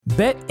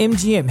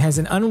BetMGM has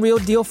an unreal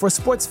deal for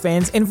sports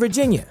fans in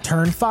Virginia.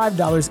 Turn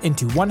 $5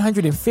 into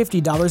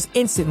 $150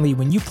 instantly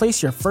when you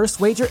place your first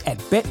wager at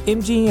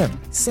BetMGM.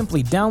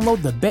 Simply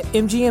download the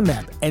BetMGM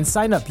app and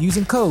sign up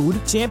using code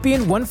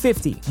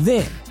Champion150.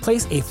 Then,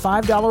 place a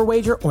 $5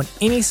 wager on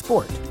any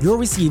sport. You'll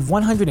receive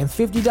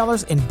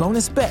 $150 in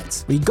bonus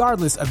bets,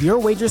 regardless of your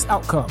wager's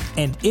outcome.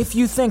 And if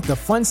you think the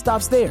fun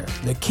stops there,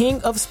 the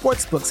King of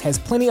Sportsbooks has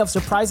plenty of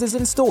surprises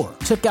in store.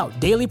 Check out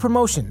daily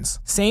promotions,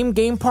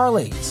 same-game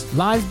parlays,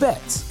 live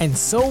bets, and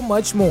so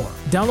much more.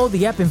 Download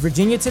the app in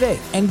Virginia today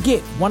and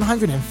get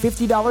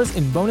 $150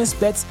 in bonus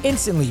bets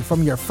instantly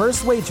from your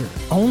first wager.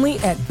 Only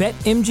at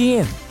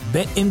BetMGM.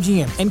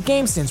 BetMGM and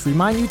GameSense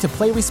remind you to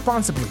play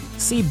responsibly.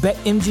 See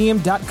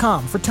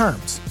BetMGM.com for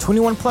terms.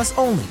 21 plus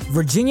only.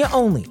 Virginia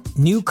only.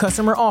 New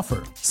customer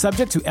offer.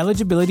 Subject to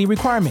eligibility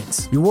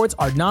requirements. Rewards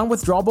are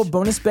non-withdrawable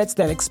bonus bets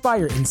that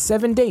expire in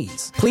 7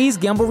 days. Please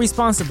gamble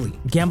responsibly.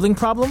 Gambling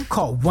problem?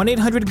 Call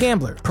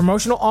 1-800-GAMBLER.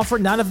 Promotional offer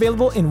not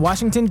available in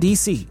Washington,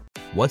 D.C.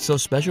 What's so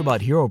special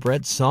about Hero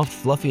Bread's soft,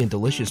 fluffy, and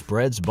delicious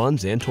breads,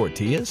 buns, and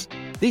tortillas?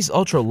 These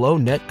ultra-low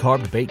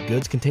net-carb baked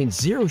goods contain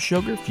zero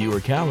sugar,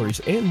 fewer calories,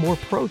 and more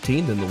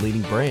protein than the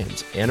leading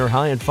brands, and are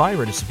high in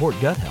fiber to support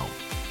gut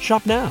health.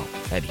 Shop now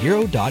at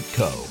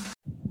Hero.co.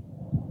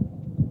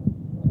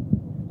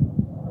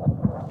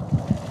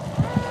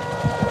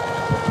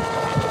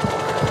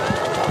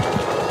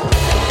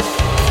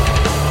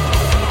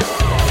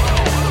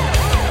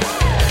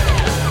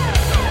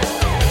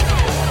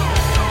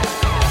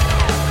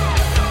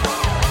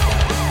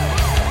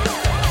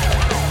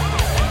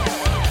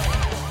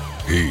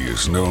 He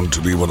is known to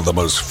be one of the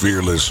most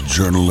fearless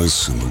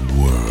journalists in the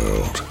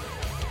world.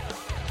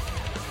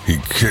 He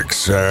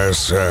kicks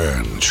ass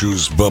and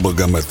chews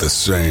bubblegum at the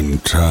same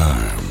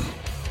time.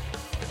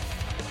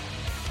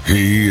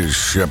 He is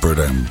Shepard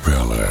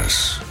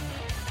Ambellis.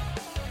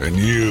 And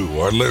you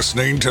are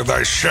listening to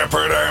the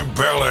Shepard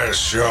Ambellis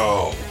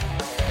Show.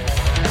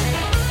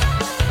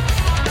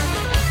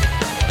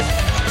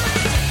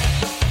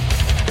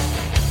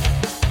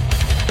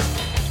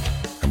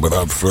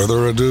 Without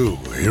further ado,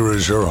 here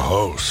is your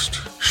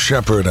host,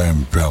 Shepard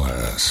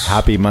Ambellis.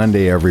 Happy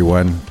Monday,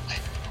 everyone.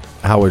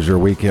 How was your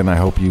weekend? I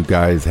hope you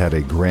guys had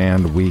a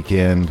grand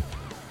weekend.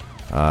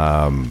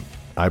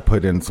 I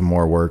put in some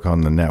more work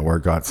on the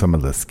network, got some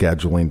of the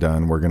scheduling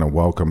done. We're going to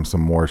welcome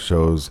some more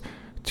shows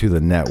to the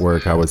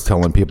network. I was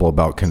telling people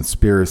about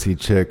Conspiracy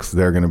Chicks.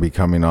 They're going to be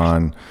coming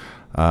on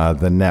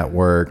the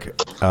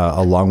network,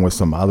 along with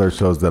some other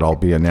shows that I'll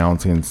be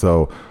announcing.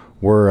 So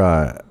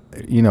we're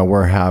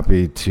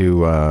happy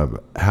to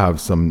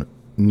have some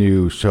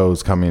new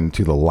shows coming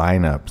to the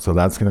lineup. So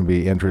that's going to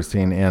be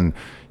interesting. And,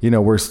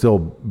 we're still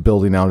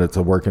building out. It's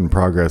a work in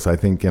progress. I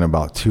think in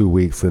about 2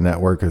 weeks, the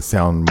network will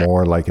sound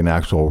more like an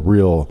actual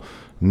real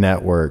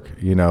network.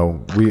 We got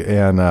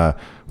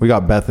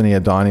Bethany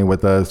Adani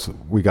with us.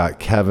 We got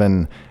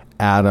Kevin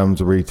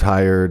Adams,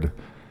 retired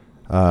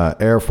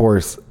Air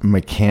Force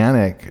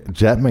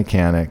jet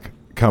mechanic,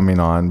 coming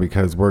on,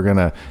 because we're going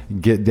to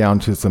get down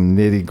to some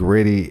nitty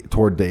gritty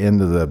toward the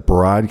end of the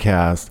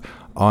broadcast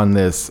on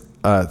this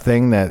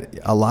thing that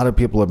a lot of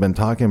people have been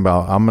talking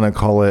about. I'm going to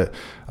call it,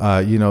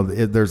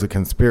 there's a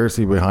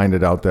conspiracy behind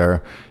it out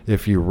there.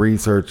 If you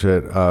research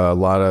it, a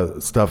lot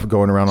of stuff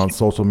going around on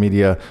social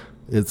media.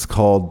 It's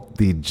called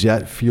the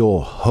jet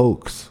fuel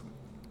hoax.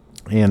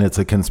 And it's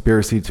a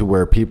conspiracy to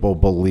where people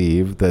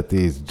believe that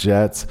these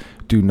jets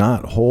do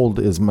not hold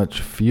as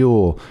much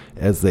fuel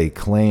as they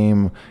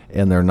claim,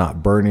 and they're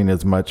not burning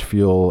as much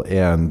fuel,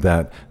 and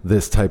that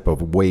this type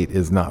of weight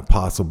is not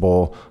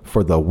possible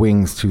for the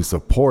wings to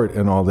support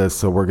and all this.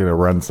 So we're going to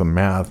run some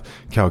math,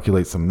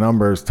 calculate some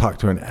numbers, talk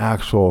to an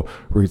actual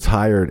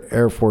retired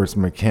Air Force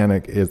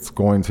mechanic. It's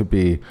going to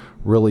be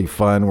really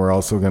fun. We're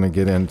also going to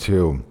get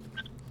into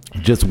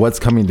just what's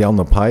coming down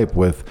the pipe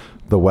with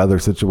the weather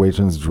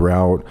situations,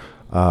 drought,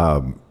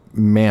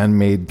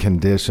 man-made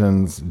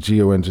conditions,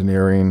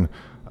 geoengineering,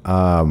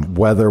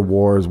 weather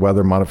wars,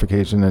 weather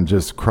modification, and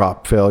just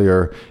crop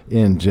failure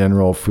in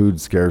general, food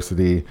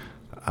scarcity,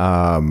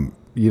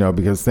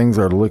 because things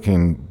are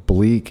looking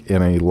bleak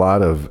in a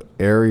lot of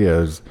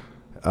areas.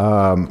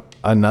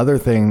 Another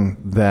thing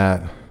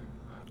that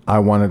I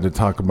wanted to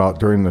talk about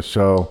during the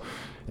show,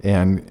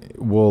 and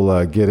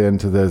we'll get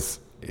into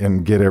this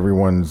and get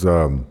everyone's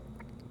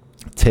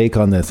take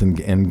on this,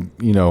 and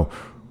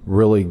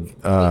really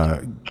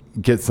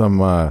get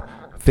some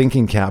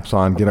thinking caps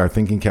on, get our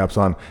thinking caps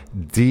on.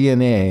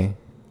 DNA,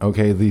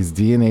 okay, these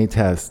DNA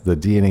tests, the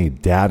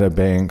DNA data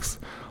banks,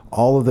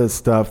 all of this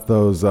stuff,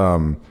 those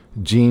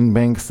gene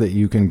banks that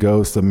you can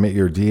go submit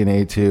your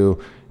DNA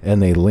to,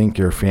 and they link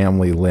your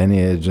family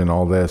lineage and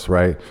all this,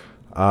 right?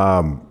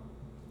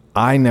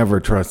 I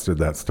never trusted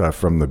that stuff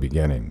from the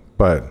beginning,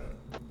 but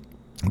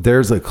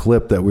there's a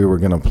clip that we were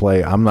going to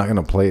play. I'm not going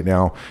to play it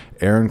now.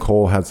 Aaron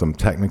Cole had some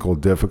technical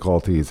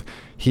difficulties.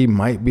 He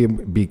might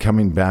be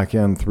coming back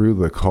in through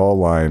the call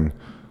line.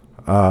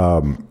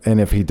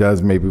 And if he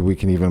does, maybe we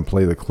can even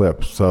play the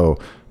clip. So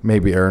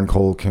maybe Aaron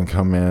Cole can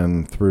come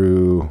in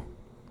through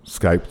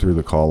Skype through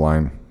the call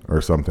line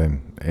or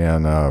something,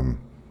 and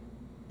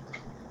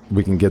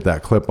we can get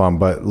that clip on.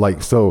 But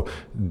like, so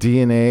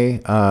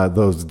DNA,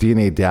 those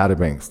DNA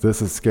databanks,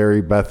 this is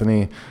scary,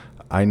 Bethany.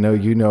 I know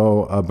you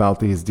know about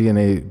these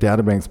DNA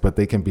databanks, but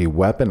they can be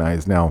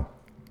weaponized. Now,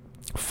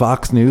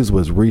 Fox News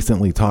was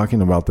recently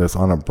talking about this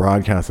on a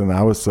broadcast, and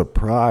I was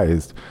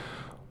surprised,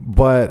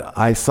 but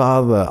I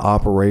saw the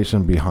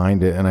operation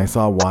behind it, and I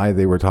saw why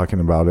they were talking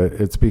about it.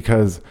 It's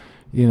because,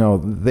 you know,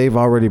 they've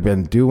already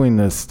been doing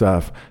this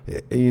stuff.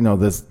 You know,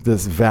 this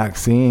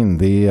vaccine,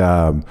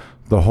 the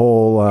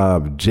whole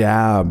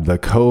jab, the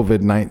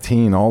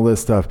COVID-19, all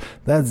this stuff,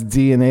 that's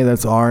DNA,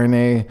 that's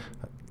RNA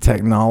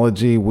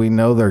technology. We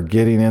know they're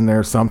getting in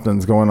there.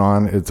 Something's going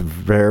on. It's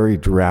very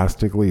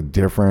drastically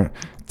different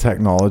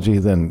technology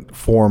than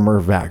former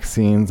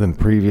vaccines and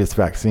previous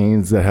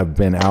vaccines that have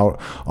been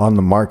out on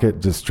the market,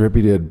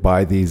 distributed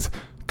by these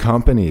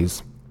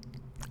companies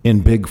in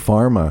big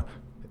pharma.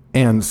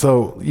 And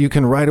so you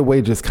can right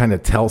away just kind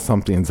of tell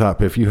something's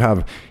up. If you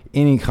have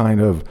any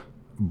kind of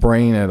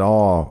brain at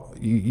all,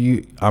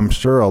 I'm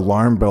sure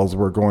alarm bells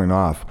were going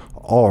off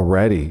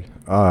already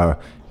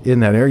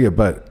in that area.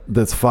 But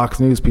this Fox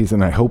News piece,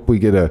 and I hope we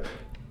get to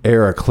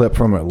air a clip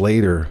from it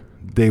later,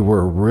 they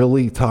were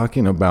really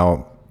talking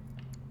about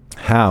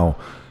how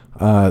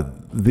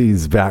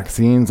these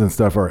vaccines and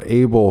stuff are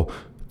able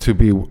to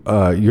be,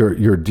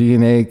 your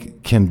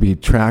DNA can be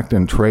tracked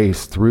and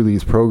traced through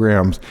these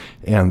programs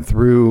and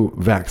through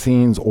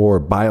vaccines or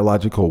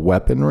biological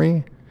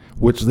weaponry,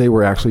 which they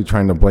were actually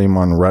trying to blame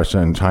on Russia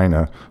and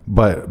China.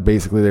 But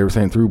basically they were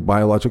saying through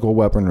biological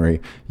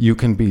weaponry, you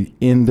can be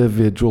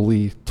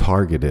individually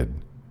targeted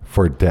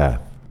for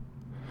death.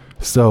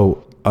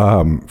 So,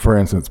 for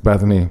instance,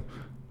 Bethany,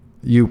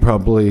 you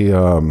probably,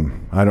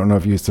 I don't know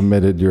if you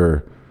submitted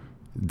your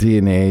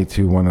DNA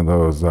to one of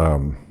those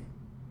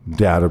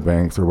data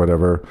banks or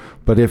whatever,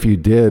 but if you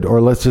did, or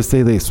let's just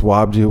say they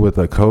swabbed you with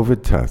a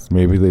COVID test,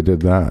 maybe they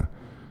did that.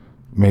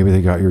 Maybe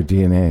they got your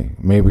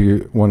DNA. Maybe you're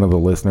one of the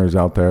listeners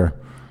out there,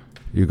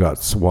 you got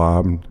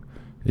swabbed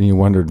and you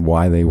wondered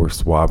why they were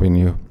swabbing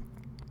you.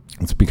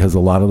 It's because a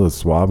lot of those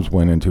swabs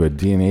went into a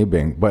DNA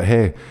bank. But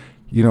hey,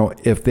 you know,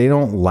 if they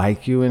don't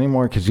like you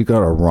anymore because you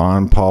got a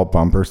Ron Paul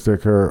bumper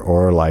sticker,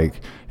 or like,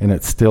 and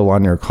it's still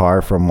on your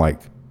car from like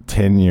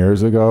 10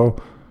 years ago,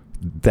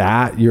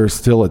 that you're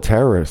still a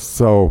terrorist.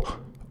 So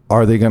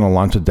are they going to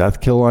launch a death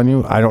kill on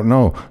you? I don't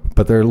know.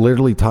 But they're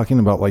literally talking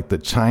about like the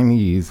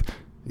Chinese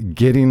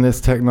getting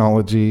this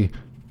technology,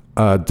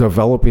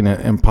 developing it,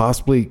 and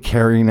possibly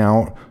carrying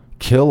out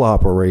kill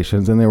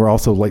operations. And they were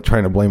also like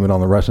trying to blame it on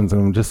the Russians.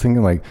 And I'm just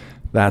thinking like,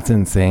 that's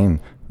insane.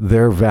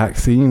 Their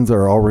vaccines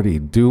are already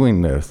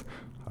doing this.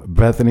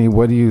 Bethany,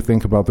 what do you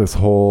think about this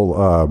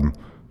whole,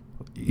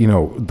 you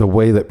know, the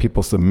way that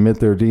people submit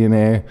their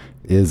DNA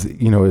is,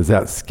 you know, is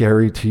that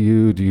scary to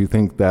you? Do you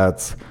think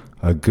that's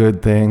a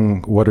good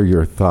thing? What are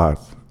your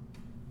thoughts?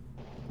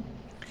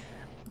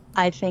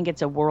 I think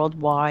it's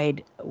a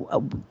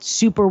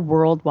super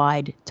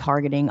worldwide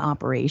targeting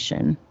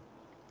operation.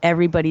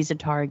 Everybody's a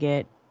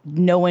target.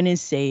 No one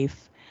is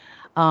safe.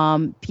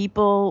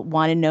 People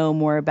want to know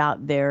more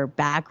about their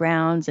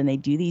backgrounds, and they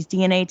do these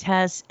DNA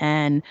tests.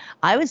 And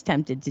I was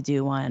tempted to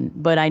do one,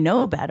 but I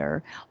know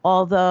better.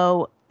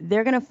 Although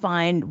they're going to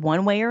find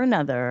one way or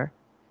another,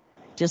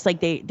 just like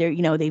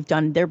they've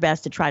done their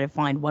best to try to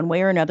find one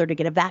way or another to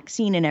get a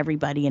vaccine in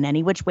everybody in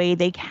any which way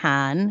they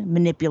can,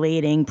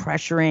 manipulating,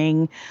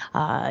 pressuring,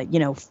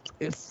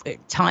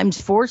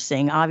 times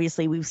forcing.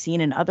 Obviously, we've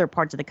seen in other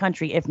parts of the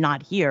country, if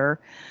not here.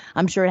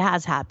 I'm sure it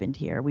has happened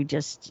here. We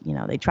just,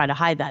 they try to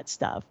hide that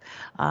stuff.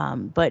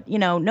 But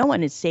no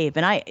one is safe.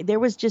 And there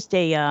was just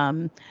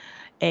a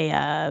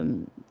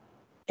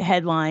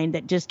headline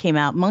that just came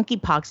out.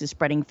 Monkeypox is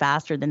spreading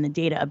faster than the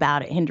data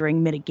about it,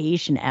 hindering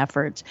mitigation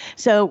efforts.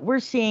 So we're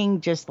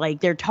seeing just like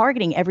they're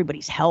targeting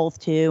everybody's health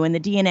too. And the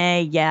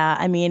DNA, yeah,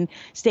 I mean,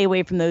 stay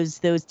away from those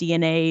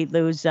DNA,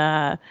 those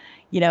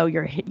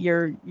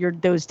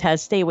those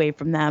tests, stay away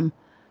from them.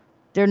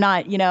 They're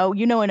not, you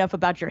know enough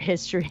about your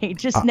history.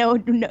 Just no,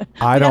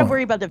 I don't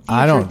worry about the future.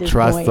 I don't at this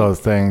trust point.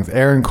 those things.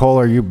 Aaron Cole,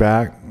 are you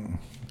back?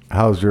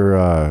 How's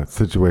your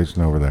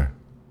situation over there?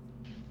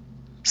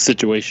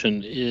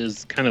 Situation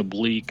is kind of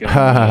bleak.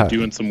 I'm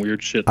doing some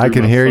weird shit. I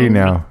can hear you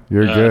now.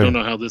 You're good. I don't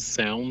know how this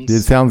sounds.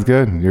 It sounds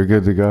good. You're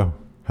good to go.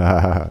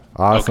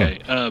 Awesome. Okay.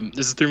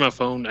 This is through my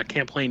phone. I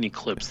can't play any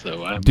clips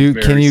though. I'm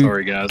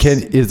sorry, guys.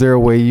 Is there a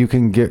way you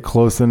can get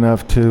close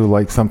enough to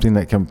like something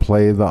that can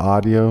play the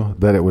audio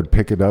that it would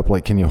pick it up?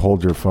 Like, can you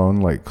hold your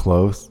phone like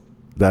close?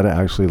 That'd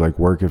actually like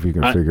work if you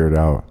can figure it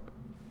out.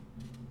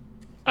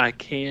 I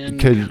can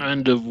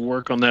kind of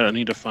work on that. I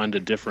need to find a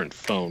different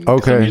phone.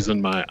 Okay. I'm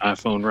using my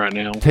iPhone right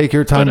now. Take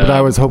your time, but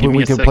I was hoping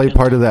we could play second.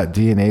 part of that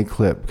DNA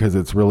clip because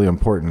it's really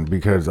important.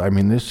 Because I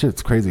mean, this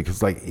shit's crazy.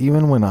 Because like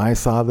even when I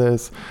saw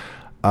this,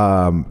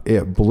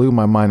 it blew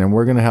my mind. And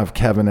we're gonna have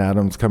Kevin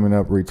Adams coming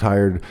up,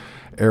 retired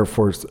Air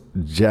Force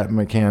jet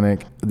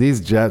mechanic.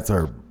 These jets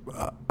are,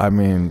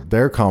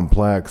 they're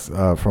complex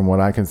from what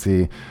I can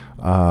see,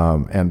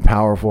 and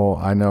powerful.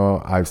 I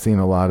know I've seen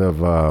a lot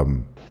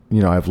of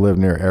I've lived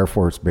near Air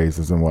Force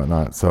bases and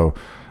whatnot. So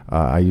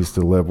I used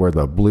to live where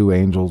the Blue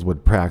Angels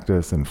would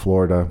practice in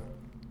Florida,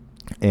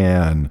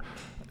 and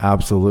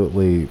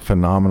absolutely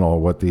phenomenal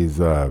what these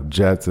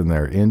jets and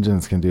their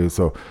engines can do.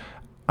 So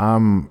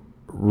I'm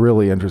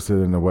really interested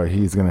in what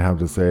he's going to have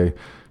to say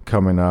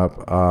coming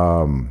up.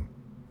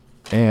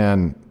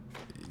 And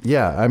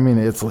yeah, I mean,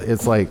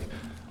 it's like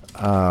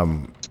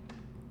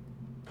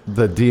the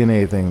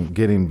DNA thing,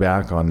 getting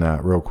back on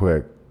that real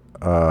quick,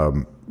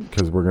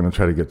 because we're going to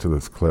try to get to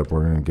this clip.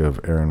 We're going to give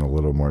Aaron a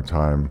little more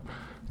time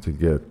to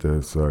get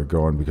this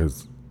going,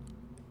 because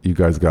you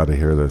guys got to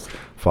hear this.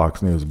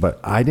 Fox News. But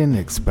I didn't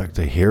expect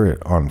to hear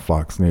it on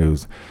Fox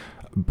News.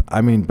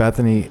 I mean,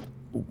 Bethany,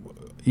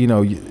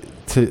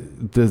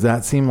 does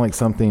that seem like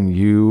something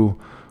you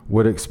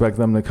would expect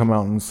them to come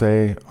out and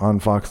say on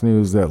Fox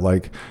News? That,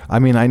 like, I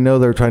mean, I know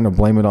they're trying to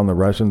blame it on the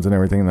Russians and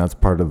everything, and that's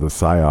part of the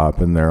PSYOP,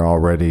 and they're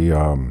already,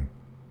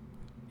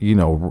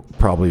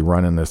 probably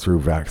running this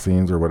through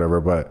vaccines or whatever,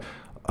 but,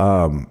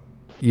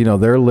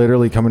 they're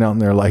literally coming out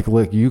and they're like,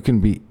 look, you can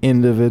be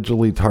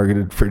individually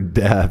targeted for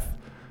death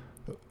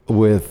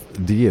with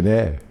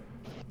DNA.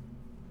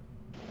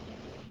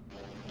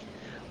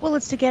 Well,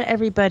 it's to get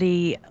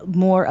everybody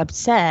more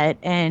upset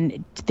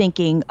and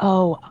thinking,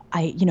 oh,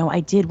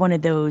 I did one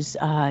of those,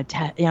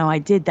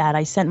 I did that.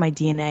 I sent my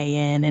DNA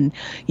in, and,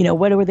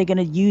 what were they going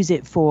to use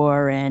it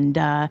for? And,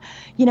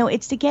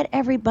 it's to get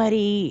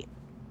everybody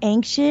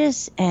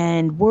anxious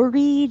and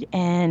worried,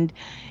 and,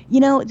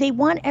 they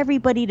want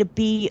everybody to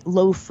be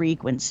low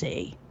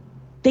frequency.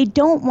 They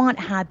don't want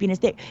happiness.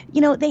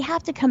 They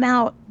have to come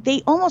out.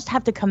 They almost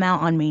have to come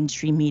out on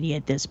mainstream media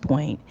at this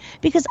point,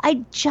 because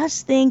I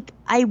just think,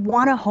 I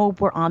want to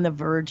hope we're on the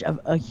verge of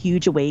a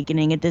huge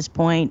awakening at this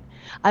point.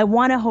 I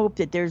want to hope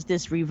that there's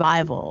this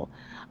revival,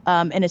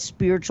 and a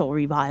spiritual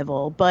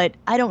revival. But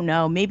I don't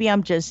know. Maybe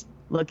I'm just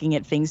looking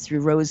at things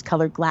through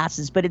rose-colored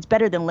glasses. But it's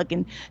better than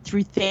looking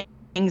through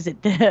things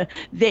that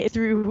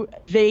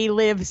they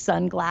live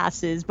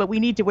sunglasses. But we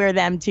need to wear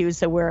them too,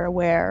 so we're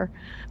aware.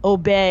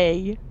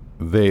 Obey.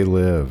 They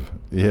live.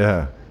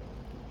 Yeah.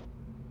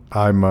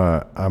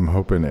 I'm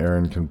hoping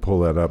Aaron can pull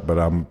that up, but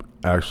I'm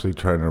actually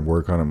trying to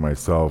work on it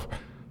myself,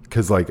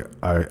 because like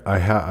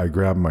I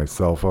grabbed my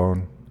cell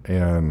phone,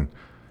 and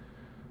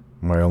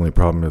my only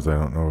problem is I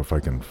don't know if I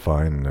can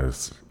find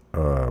this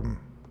clip.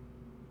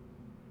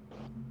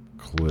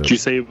 Did you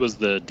say it was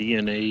the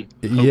DNA?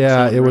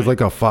 Yeah, it was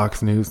like a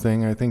Fox News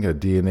thing, I think, a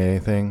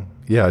DNA thing.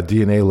 Yeah, a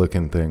DNA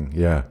looking thing.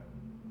 Yeah.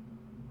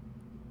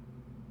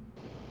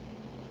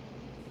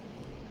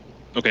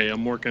 Okay,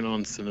 I'm working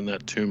on sending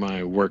that to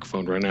my work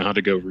phone right now. How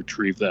to go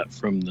retrieve that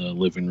from the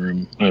living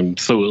room. I'm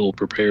so ill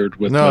prepared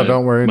with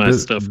don't worry. My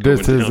stuff.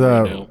 This is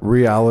a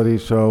reality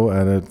show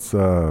at its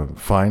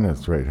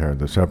finest right here.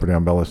 The Shepherd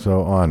Ambella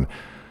Show on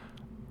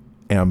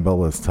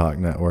Ambella's Talk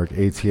Network,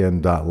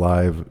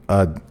 ATN.live.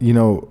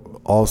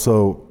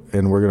 Also,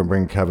 and we're going to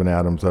bring Kevin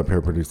Adams up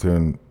here pretty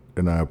soon,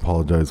 and I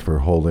apologize for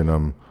holding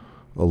him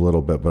a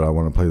little bit, but I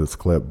want to play this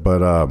clip.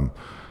 But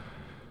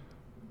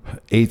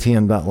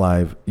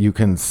ATN.live, you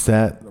can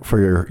set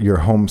for your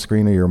home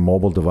screen or your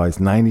mobile device.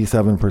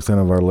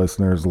 97% of our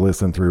listeners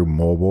listen through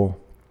mobile.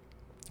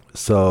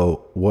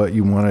 So what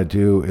you want to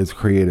do is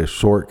create a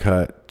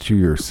shortcut to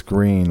your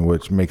screen,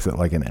 which makes it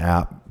like an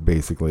app,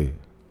 basically.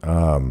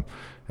 And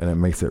it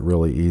makes it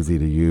really easy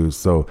to use.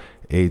 So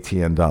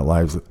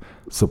ATN.live,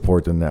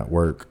 support the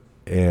network,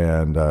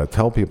 and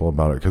tell people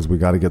about it, because we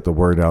got to get the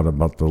word out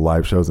about the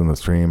live shows and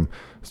the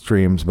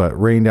streams. But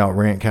Rained Out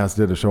Rantcast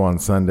did a show on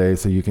Sunday,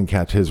 so you can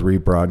catch his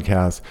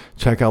rebroadcast.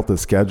 Check out the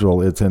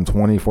schedule. It's in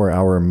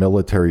 24-hour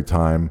military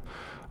time.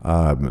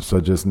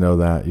 So just know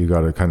that you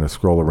got to kind of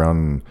scroll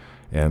around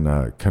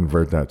and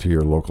convert that to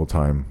your local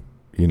time.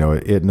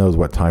 It knows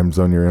what time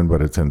zone you're in,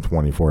 but it's in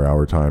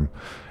 24-hour time.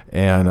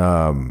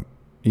 And,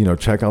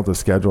 check out the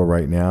schedule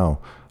right now.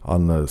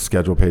 On the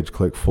schedule page,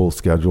 click full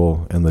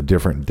schedule and the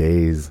different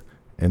days,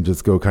 and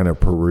just go kind of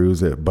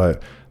peruse it.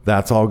 But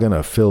that's all going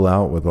to fill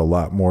out with a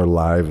lot more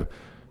live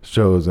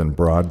shows and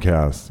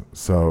broadcasts.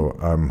 So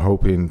I'm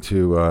hoping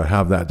to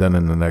have that done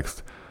in the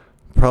next,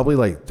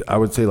 probably I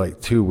would say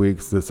 2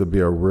 weeks. This would be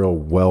a real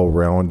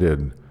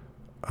well-rounded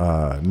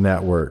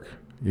network,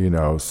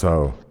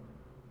 so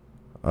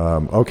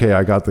okay,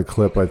 I got the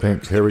clip, I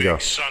think. Here we go.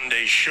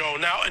 Sunday show.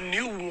 Now, a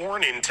new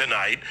warning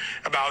tonight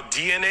about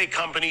DNA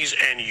companies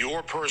and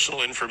your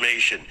personal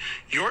information.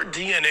 Your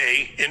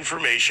DNA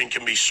information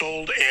can be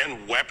sold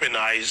and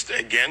weaponized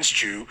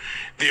against you.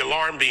 The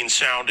alarm being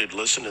sounded.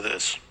 Listen to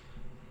this.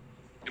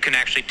 You can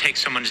actually take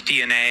someone's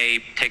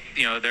DNA, take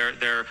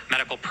their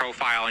medical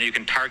profile, and you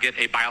can target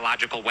a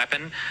biological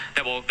weapon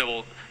that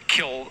will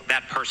kill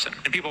that person.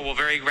 And people will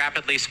very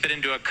rapidly spit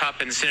into a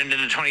cup and send it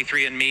into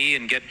 23andMe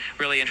and get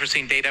really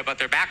interesting data about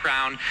their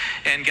background.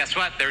 And guess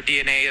what? Their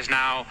DNA is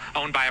now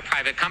owned by a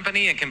private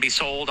company and can be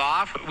sold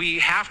off. We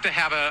have to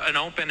have an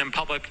open and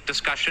public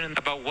discussion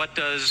about what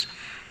does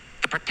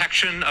the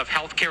protection of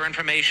healthcare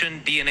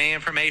information, DNA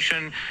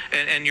information,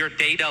 and your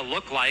data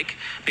look like?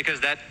 Because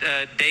that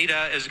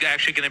data is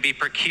actually going to be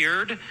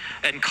procured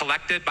and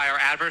collected by our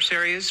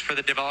adversaries for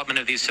the development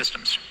of these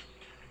systems.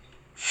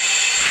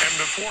 And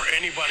before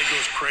anybody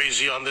goes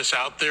crazy on this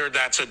out there,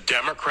 that's a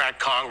Democrat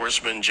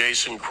Congressman,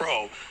 Jason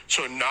Crow,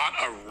 so not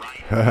a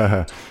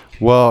right.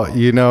 Well,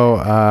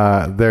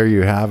 there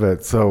you have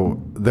it.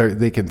 So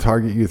they can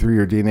target you through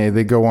your DNA.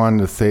 They go on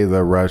to say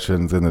the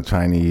Russians and the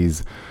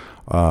Chinese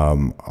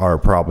are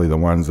probably the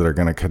ones that are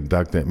going to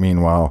conduct it.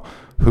 Meanwhile,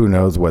 who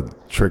knows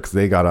what tricks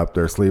they got up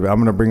their sleeve. I'm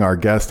going to bring our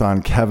guest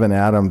on, Kevin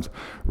Adams,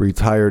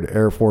 retired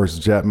Air Force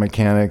jet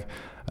mechanic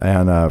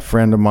and a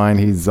friend of mine.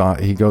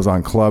 He goes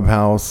on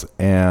Clubhouse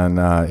and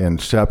in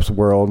Shep's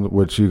World,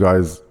 which you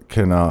guys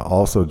can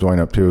also join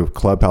up to.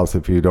 Clubhouse,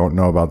 if you don't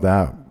know about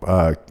that.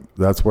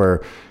 That's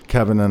where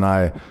Kevin and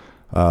I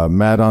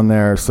met on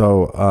there.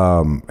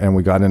 So, and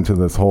we got into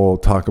this whole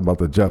talk about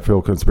the jet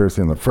fuel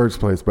conspiracy in the first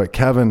place. But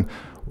Kevin,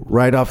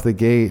 right off the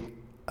gate,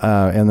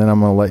 and then I'm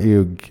going to let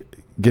you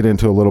get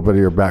into a little bit of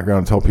your background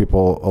and tell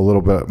people a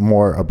little bit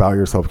more about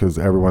yourself, because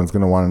everyone's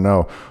going to want to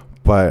know.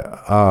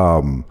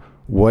 But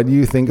what do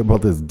you think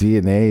about this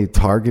DNA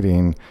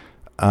targeting?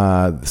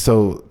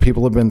 So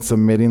people have been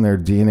submitting their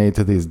DNA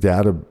to these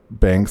data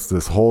banks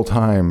this whole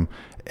time,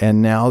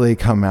 and now they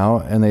come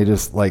out and they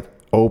just like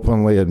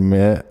openly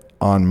admit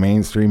on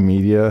mainstream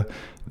media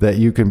that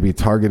you can be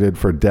targeted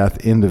for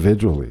death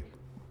individually.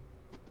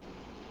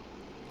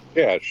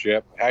 Yeah,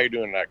 Shep. How you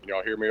doing tonight? Can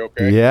y'all hear me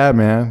okay? Yeah,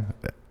 man.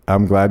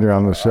 I'm glad you're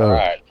on the show. All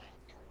right.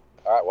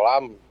 Well,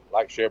 I'm,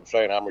 like Shep was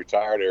saying, I'm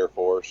retired Air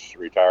Force,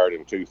 retired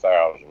in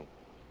 2000.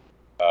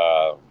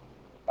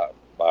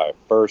 My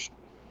first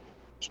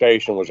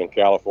station was in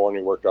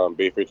California, worked on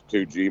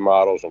B-52G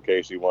models and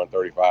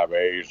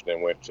KC-135As,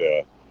 then went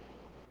to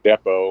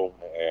depot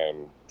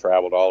and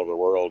traveled all over the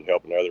world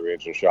helping other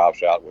engine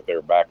shops out with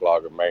their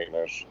backlog of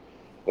maintenance.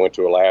 Went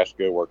to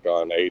Alaska, worked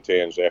on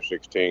A-10s,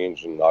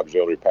 F-16s, and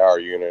auxiliary power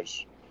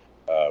units.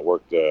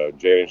 Worked the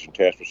jet engine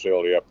test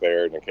facility up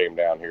there, and then came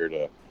down here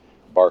to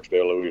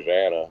Barksdale,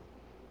 Louisiana,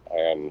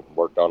 and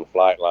worked on the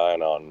flight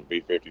line on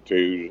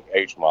B-52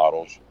 H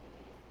models,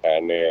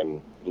 and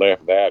then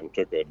left that and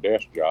took a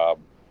desk job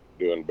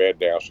doing bed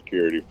down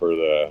security for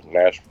the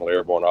National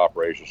Airborne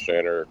Operations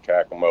Center,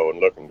 TACAMO, and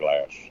Looking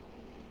Glass.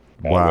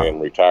 Wow. And then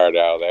retired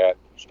out of that,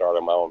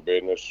 started my own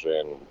business,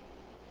 and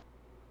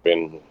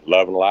been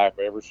loving life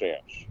ever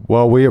since.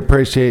 Well, we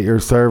appreciate your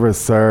service,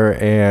 sir,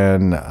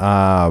 and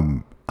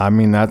I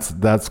mean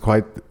that's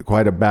quite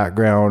a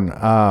background.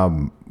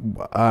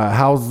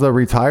 How's the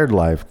retired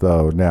life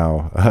though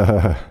now?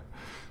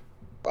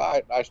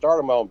 I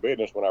started my own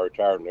business when I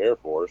retired in the Air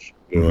Force,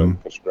 doing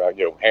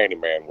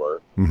handyman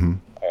work, and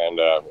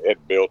it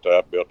built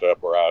up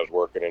where I was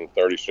working in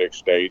 36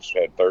 states,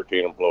 had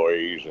 13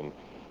 employees, and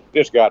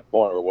just got to the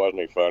point where it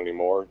wasn't any fun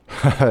anymore.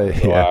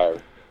 So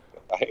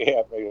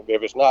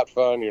if it's not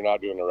fun, you're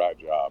not doing the right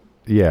job.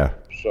 Yeah.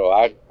 So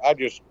I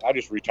just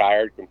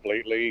retired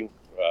completely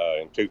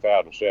in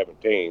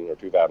 2017 or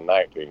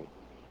 2019,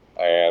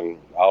 and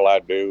all I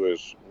do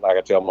is, like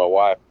I tell my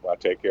wife, I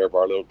take care of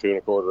our little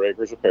 2.25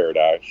 acres of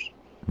paradise.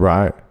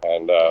 Right.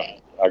 And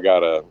I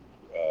got a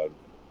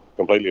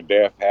completely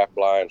deaf,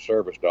 half-blind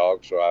service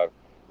dog, so I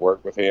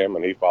work with him,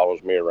 and he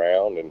follows me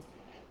around, and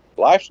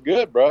life's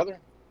good, brother.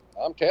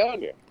 I'm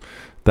telling you.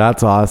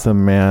 That's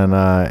awesome, man.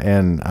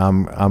 And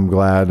I'm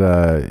glad,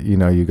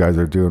 you guys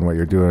are doing what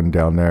you're doing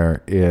down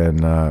there in,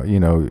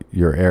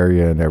 your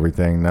area and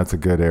everything. That's a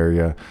good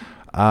area.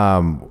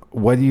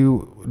 What do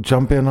you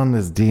jump in on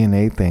this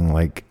DNA thing?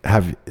 Like,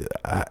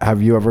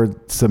 have you ever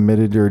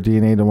submitted your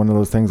DNA to one of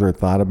those things or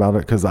thought about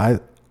it? Cause I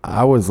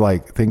was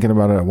like thinking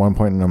about it at one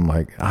point and I'm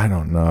like, I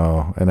don't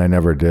know. And I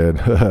never did.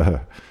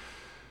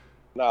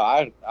 No,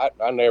 I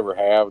never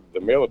have.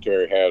 The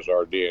military has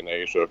our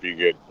DNA. So if you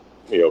get,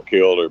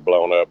 killed or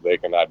blown up, they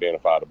can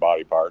identify the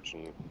body parts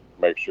and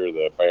make sure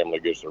the family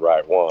gets the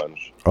right ones.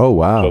 Oh,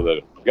 wow. So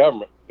the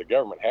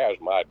government has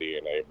my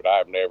DNA, but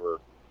I've never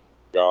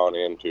gone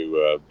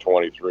into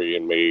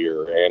 23andMe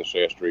or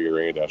Ancestry or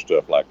any of that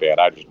stuff like that.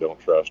 I just don't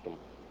trust them.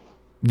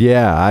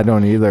 Yeah, I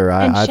don't either.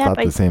 I thought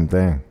the same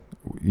thing.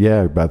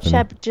 Yeah, Bethany.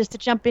 Shep, just to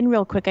jump in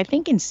real quick, I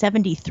think in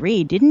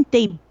 1973, didn't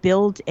they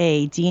build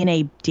a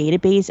DNA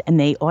database and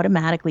they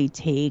automatically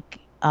take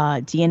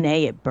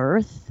DNA at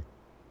birth?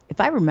 If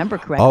I remember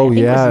correctly. Oh,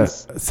 yeah.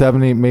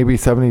 70, maybe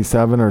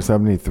 77 or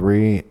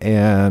 73.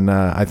 And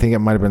I think it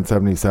might have been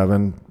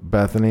 77,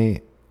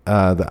 Bethany.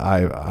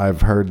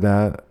 I've heard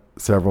that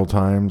several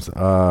times.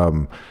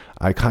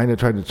 I kind of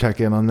tried to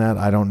check in on that.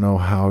 I don't know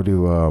how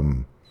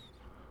to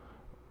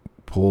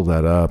pull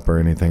that up or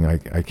anything.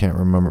 I can't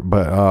remember.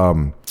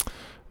 But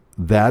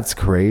that's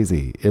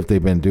crazy if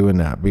they've been doing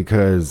that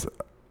because,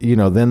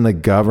 then the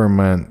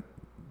government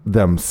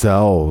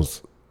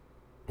themselves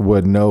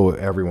would know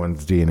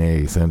everyone's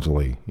DNA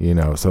essentially,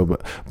 so,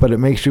 but it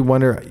makes you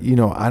wonder,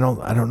 I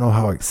don't know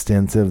how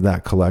extensive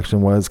that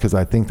collection was. Cause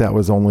I think that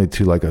was only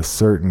to like a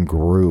certain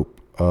group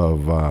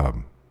of,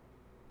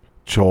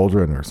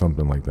 children or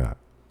something like that.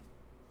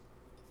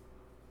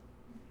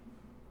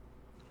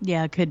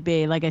 Yeah, it could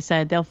be. Like I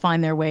said, they'll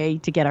find their way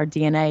to get our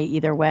DNA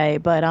either way.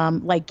 But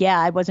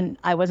I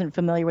wasn't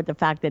familiar with the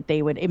fact that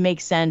they would. It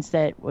makes sense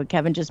that what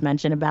Kevin just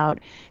mentioned about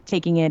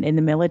taking it in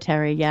the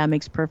military. Yeah, it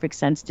makes perfect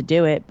sense to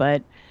do it.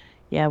 But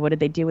yeah, what did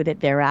they do with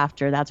it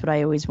thereafter? That's what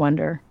I always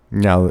wonder.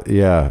 Now,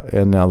 yeah,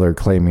 and now they're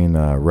claiming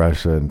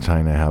Russia and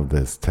China have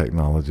this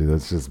technology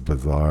that's just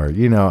bizarre.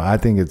 I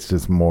think it's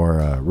just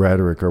more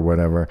rhetoric or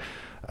whatever.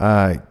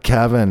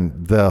 Kevin,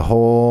 the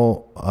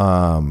whole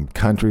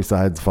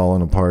countryside's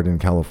falling apart in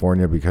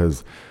California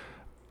because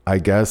I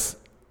guess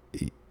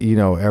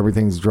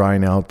everything's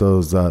drying out.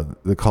 Those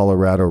the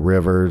Colorado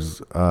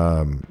rivers,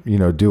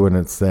 doing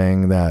its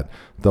thing. That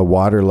the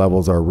water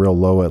levels are real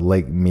low at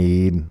Lake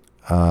Mead.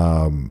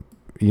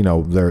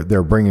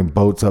 They're bringing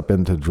boats up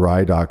into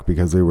dry dock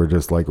because they were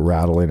just like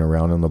rattling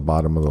around in the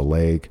bottom of the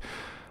lake.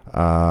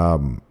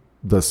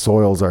 The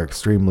soils are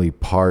extremely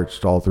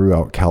parched all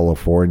throughout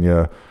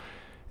California,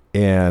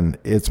 and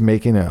it's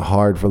making it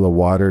hard for the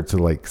water to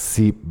like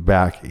seep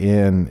back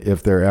in.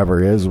 If there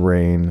ever is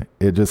rain,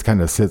 it just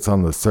kind of sits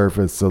on the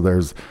surface. So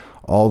there's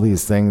all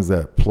these things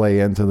that play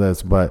into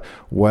this, but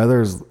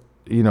weather's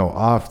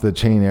off the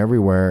chain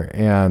everywhere.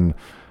 And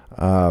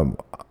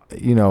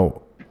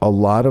a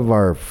lot of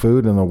our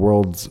food in the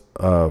world's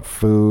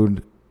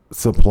food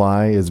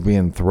supply is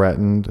being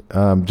threatened.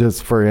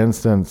 Just for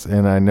instance,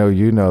 and I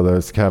know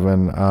this,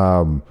 Kevin,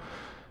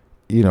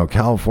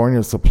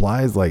 California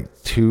supplies like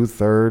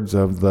 2/3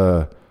 of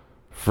the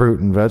fruit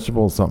and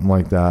vegetables, something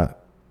like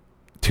that,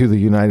 to the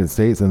United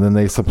States, and then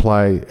they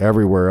supply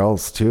everywhere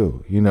else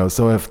too.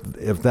 So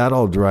if that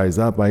all dries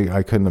up,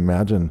 I couldn't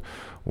imagine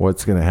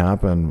what's going to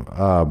happen.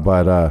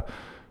 But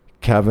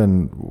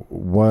Kevin,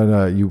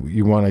 what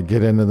you want to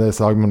get into this?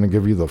 I'm going to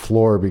give you the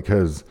floor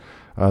because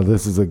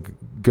this is a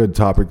good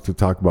topic to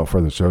talk about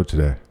for the show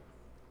today.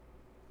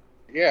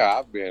 Yeah,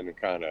 I've been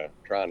kind of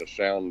trying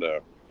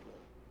to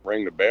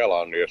ring the bell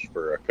on this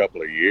for a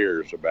couple of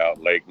years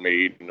about Lake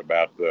Mead and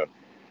about the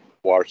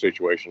water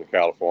situation in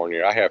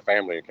California. I have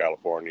family in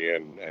California,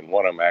 and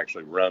one of them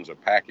actually runs a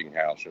packing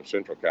house in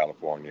Central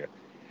California.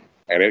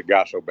 And it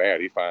got so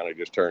bad, he finally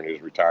just turned his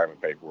retirement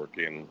paperwork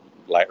in,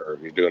 or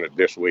he's doing it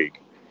this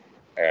week,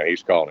 and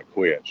he's calling it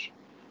quits.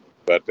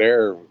 But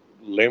they're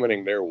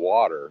limiting their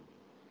water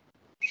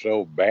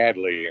so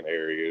badly in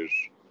areas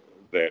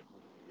that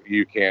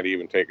you can't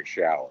even take a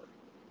shower.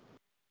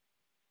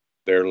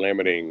 They're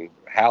limiting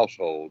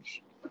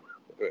households,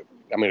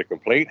 a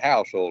complete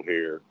household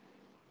here,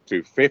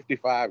 to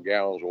 55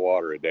 gallons of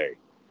water a day.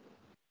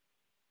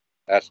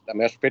 That's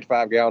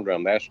 55 gallon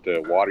drum. That's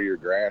to water your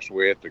grass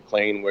with, to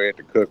clean with,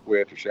 to cook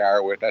with, to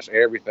shower with. That's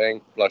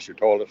everything, plus your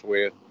toilets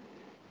with.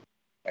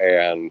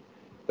 And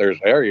there's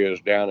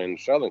areas down in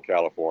Southern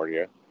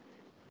California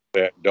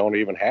that don't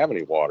even have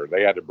any water.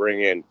 They had to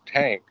bring in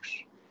tanks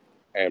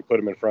and put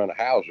them in front of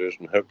houses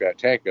and hook that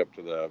tank up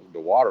to the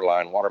water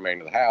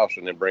main of the house,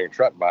 and then bring a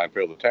truck by and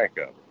fill the tank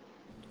up.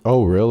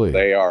 Oh, really?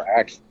 They are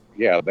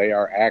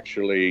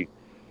actually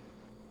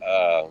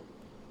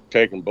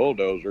taking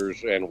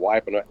bulldozers and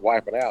wiping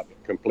out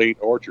complete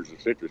orchards of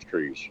citrus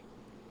trees.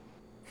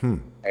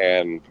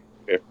 And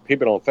if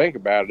people don't think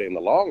about it in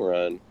the long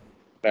run,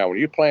 now when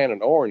you plant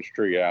an orange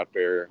tree out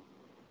there,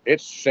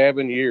 it's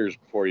 7 years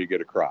before you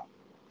get a crop.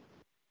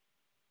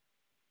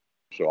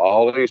 So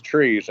all of these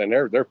trees, and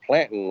they're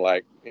planting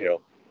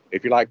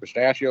if you like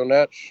pistachio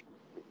nuts,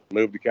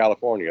 move to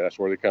California. That's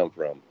where they come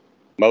from.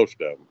 Most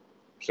of them.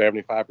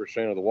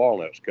 75% of the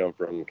walnuts come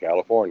from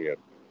California.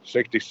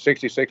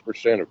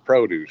 66% of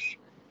produce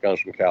comes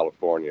from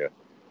California.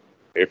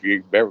 If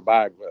you ever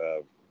buy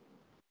a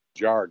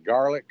jar of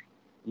garlic,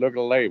 look at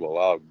the label.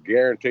 I'll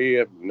guarantee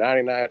you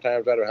 99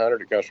 times out of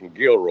 100 it comes from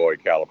Gilroy,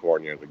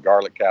 California, the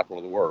garlic capital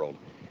of the world.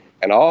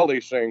 And all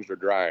these things are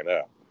drying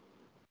up.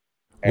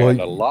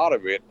 And a lot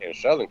of it in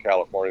Southern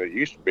California that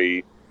used to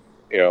be,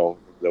 the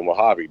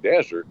Mojave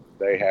Desert,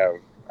 they have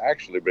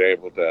actually been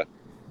able to,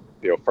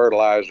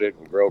 fertilize it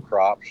and grow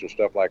crops and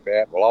stuff like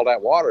that. Well, all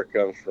that water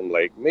comes from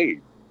Lake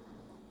Mead.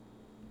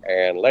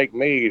 And Lake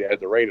Mead, at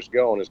the rate it's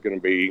going, is going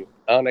to be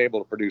unable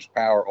to produce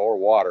power or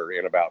water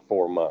in about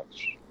 4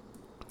 months.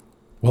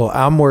 Well,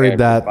 I'm worried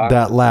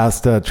that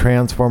last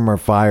transformer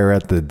fire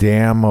at the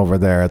dam over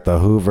there at the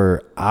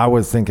Hoover, I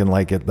was thinking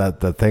that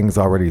the thing's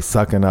already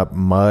sucking up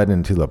mud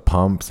into the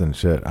pumps and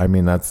shit.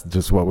 That's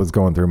just what was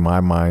going through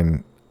my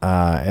mind.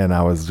 And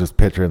I was just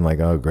picturing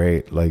oh,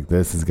 great,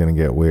 this is going to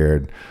get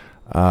weird.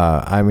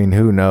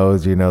 Who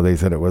knows? They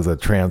said it was a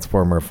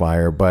transformer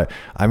fire, but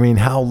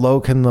how low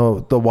can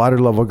the water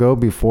level go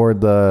before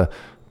the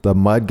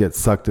mud gets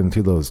sucked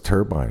into those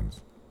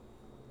turbines?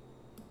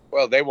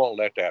 Well, they won't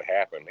let that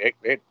happen.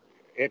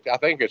 I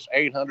think it's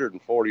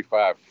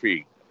 845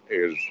 feet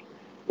is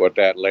what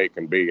that lake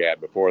can be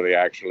at before they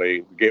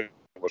actually get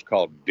what's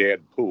called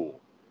dead pool,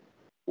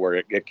 where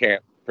it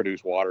can't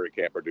produce water, it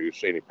can't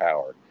produce any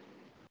power.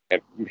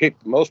 And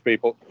most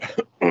people,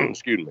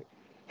 excuse me,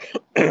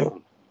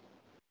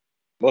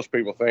 most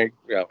people think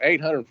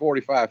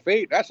 845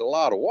 feet, that's a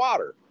lot of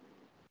water.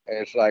 And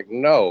it's like,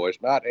 no,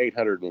 it's not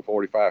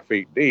 845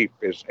 feet deep.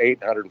 It's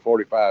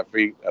 845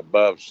 feet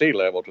above sea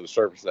level to the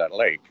surface of that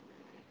lake.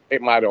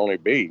 It might only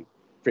be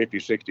 50,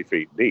 60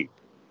 feet deep.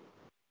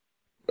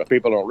 But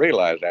people don't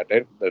realize that.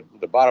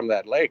 The bottom of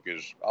that lake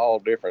is all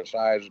different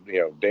sizes,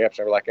 depths,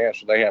 everything like that.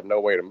 So they have no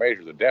way to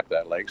measure the depth of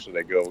that lake. So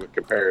they go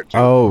compare it to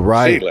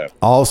sea level.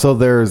 Also,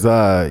 there's,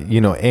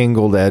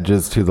 angled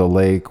edges to the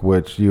lake,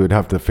 which you would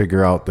have to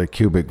figure out the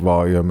cubic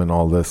volume and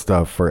all this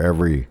stuff for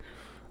every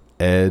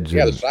edge.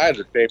 Yeah, the sides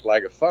are shaped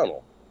like a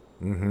funnel.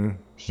 Mm-hmm.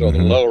 So the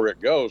lower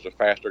it goes, the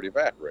faster it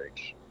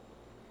evaporates.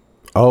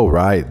 Oh,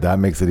 right. That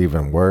makes it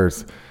even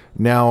worse.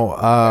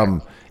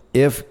 Now,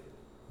 if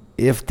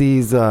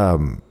these, we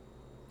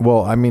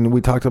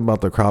talked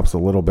about the crops a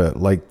little bit,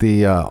 like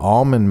the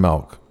almond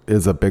milk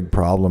is a big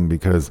problem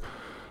because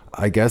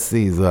I guess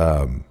these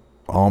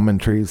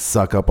almond trees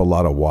suck up a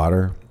lot of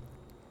water,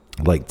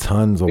 like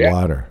tons of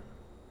water.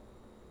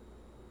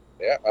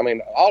 Yeah, I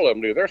mean, all of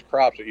them do. There's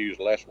crops that use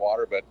less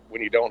water, but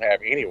when you don't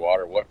have any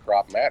water, what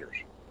crop matters?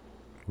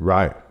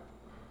 Right.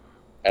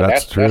 And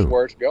that's true. That's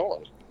where it's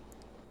going.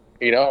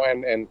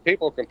 And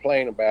people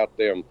complain about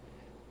them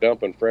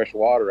dumping fresh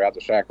water out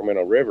the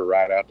Sacramento River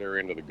right out there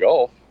into the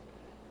Gulf,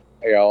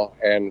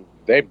 and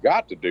they've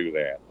got to do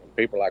that. And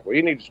people are like, well,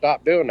 you need to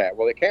stop doing that.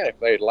 Well, they can't.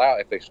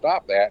 If they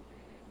stop that,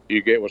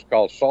 you get what's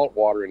called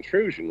saltwater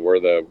intrusion, where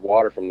the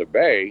water from the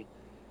bay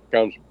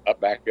comes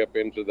back up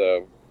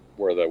into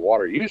where the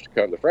water used to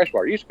come, the fresh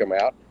water used to come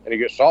out, and you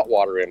get salt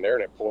water in there,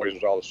 and it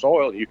poisons all the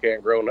soil, and you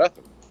can't grow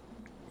nothing.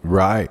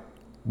 Right.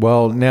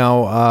 Well,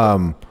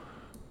 now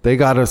they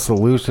got a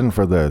solution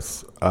for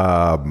this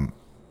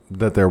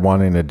that they're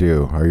wanting to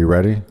do. Are you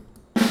ready?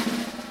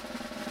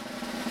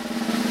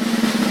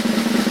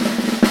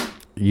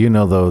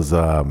 Those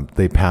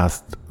they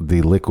passed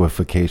the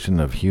liquefaction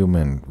of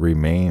human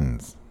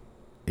remains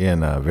in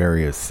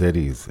various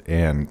cities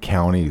and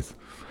counties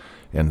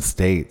and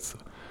states.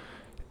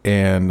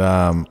 And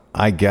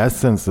I guess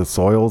since the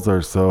soils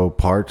are so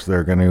parched,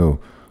 they're going to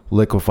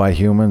liquefy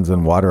humans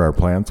and water our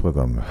plants with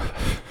them.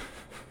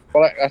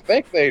 Well, I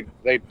think they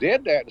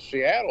did that in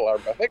Seattle. I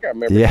think I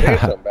remember saying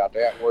something about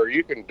that, where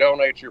you can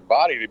donate your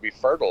body to be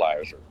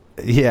fertilizer.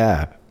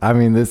 Yeah. I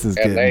mean, this is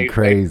getting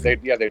crazy.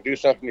 They do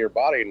something to your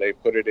body, and they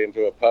put it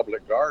into a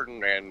public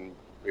garden, and,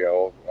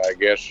 I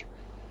guess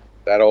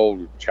that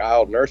old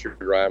child nursery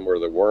rhyme where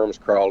the worms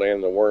crawl in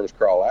and the worms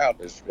crawl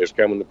out is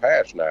coming to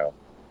pass now.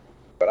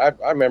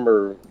 But I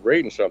remember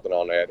reading something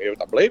on that.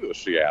 I believe it was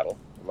Seattle.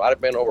 It might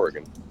have been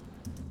Oregon.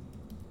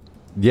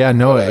 Yeah,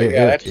 no,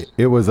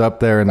 it was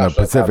up there in the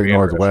Pacific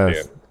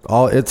Northwest.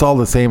 It's all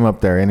the same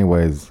up there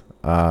anyways.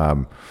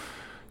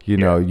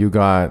 You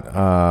got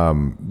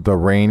the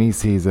rainy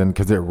season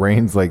because it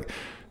rains like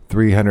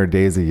 300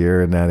 days a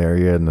year in that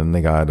area. And then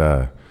they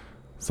got,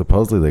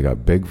 supposedly they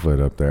got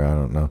Bigfoot up there. I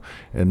don't know.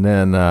 And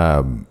then,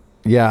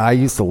 I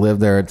used to live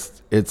there.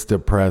 It's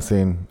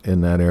depressing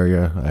in that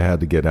area. I had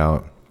to get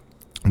out.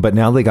 But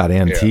now they got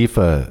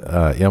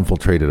Antifa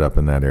infiltrated up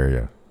in that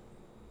area.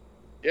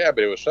 Yeah,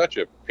 but it was such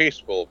a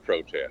peaceful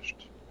protest.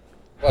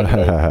 Wasn't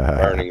no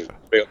burning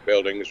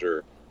buildings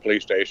or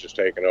police stations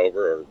taken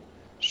over or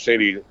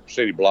city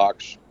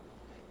blocks,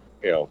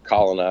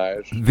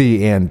 colonized.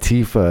 The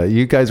Antifa.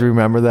 You guys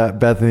remember that?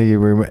 Bethany,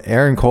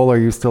 Aaron Cole, are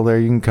you still there?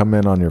 You can come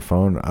in on your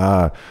phone.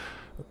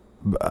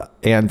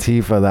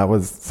 Antifa, that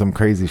was some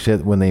crazy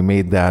shit when they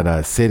made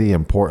that city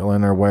in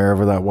Portland or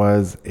wherever that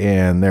was,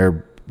 and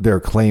they're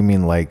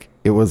claiming like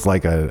it was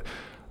like a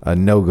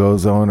no-go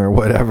zone or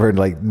whatever.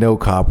 Like no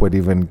cop would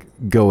even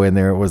go in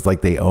there. It was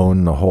like they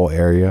own the whole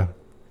area.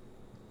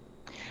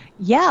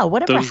 Yeah,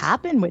 whatever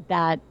happened with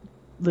that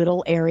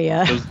little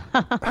area?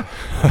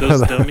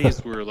 Those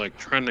dummies were like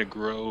trying to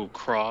grow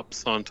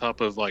crops on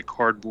top of like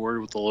cardboard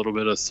with a little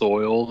bit of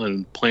soil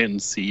and planting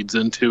seeds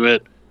into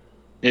it.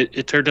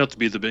 It turned out to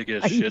be the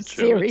biggest shit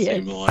show. It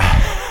seemed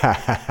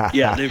like.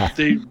 Yeah,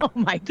 they oh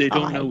my God. They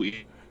don't know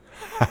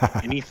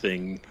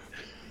anything.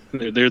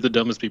 They're the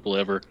dumbest people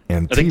ever.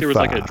 Antifa. I think there was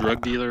like a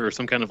drug dealer or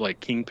some kind of like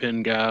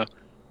kingpin guy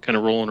kind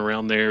of rolling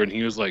around there, and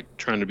he was like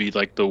trying to be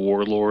like the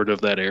warlord of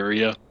that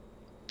area.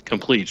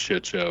 Complete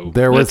shit show.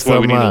 That's why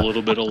we need a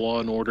little bit of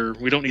law and order.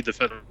 We don't need the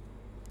federal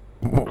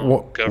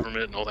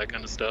government and all that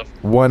kind of stuff.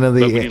 But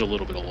we need a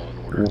little bit of law and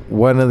order.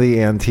 One of the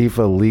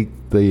Antifa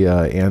leaked the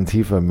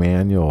Antifa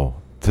manual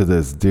to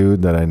this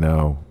dude that I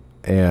know,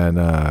 and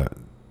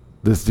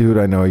this dude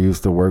I know, I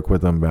used to work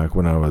with him back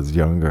when I was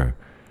younger,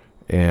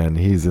 and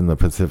he's in the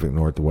Pacific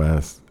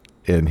Northwest,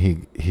 and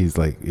he's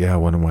like, yeah,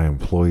 one of my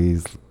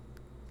employees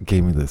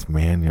gave me this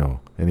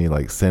manual, and he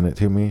like sent it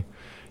to me.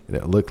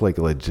 It looked like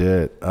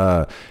legit.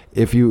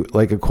 If you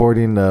like,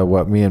 according to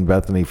what me and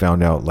Bethany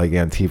found out, like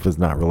Antifa's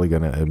not really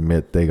going to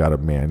admit they got a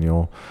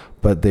manual,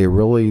 but they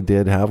really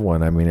did have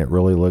one. I mean, it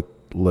really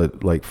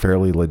looked like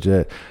fairly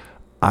legit.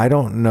 I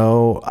don't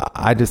know.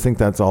 I just think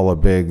that's all a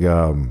big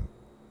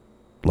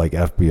like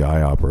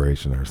FBI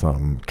operation or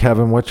something.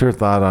 Kevin, what's your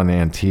thought on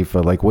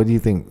Antifa? Like, what do you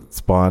think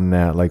spawned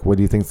that? Like, what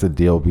do you think's the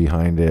deal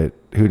behind it?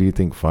 Who do you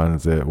think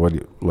funds it? What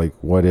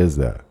is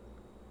that?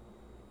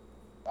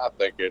 I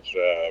think it's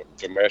a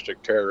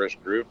domestic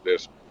terrorist group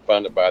that's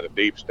funded by the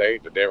deep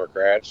state, the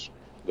Democrats,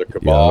 the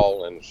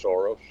cabal, and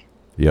Soros.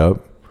 Yep.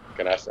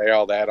 Can I say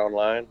all that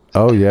online?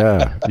 Oh,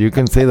 yeah. You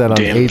can say that on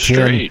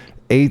ATN.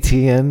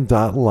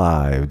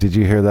 ATN.live. Did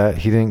you hear that?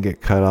 He didn't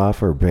get cut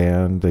off or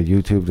banned. The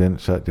YouTube didn't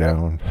shut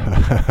down.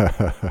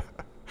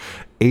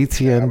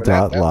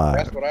 ATN.live.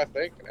 That's what I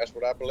think. That's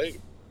what I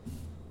believe.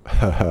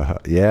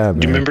 Yeah, man.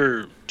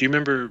 Do you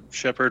remember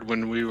Shepard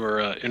when we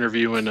were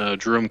interviewing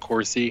Jerome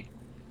Corsi,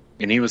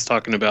 and he was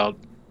talking about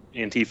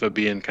Antifa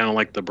being kind of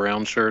like the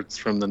brown shirts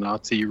from the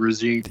Nazi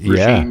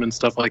regime and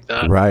stuff like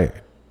that? Right.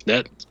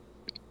 That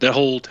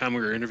whole time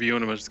we were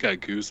interviewing him, I just got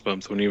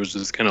goosebumps when he was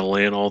just kind of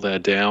laying all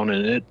that down,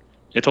 and it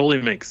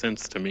totally makes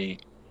sense to me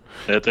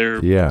that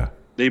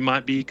they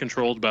might be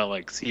controlled by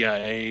like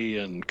CIA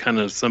and kind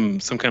of some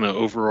kind of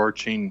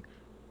overarching,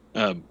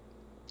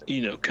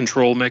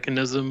 control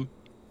mechanism.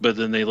 But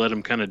then they let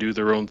them kind of do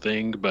their own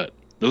thing. But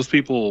those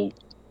people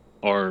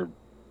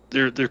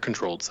they're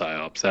controlled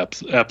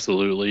psyops,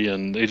 absolutely,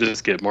 and they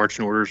just get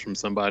marching orders from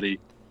somebody.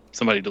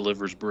 Somebody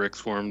delivers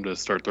bricks for them to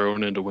start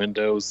throwing into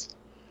windows.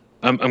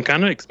 I'm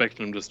kind of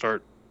expecting them to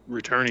start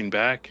returning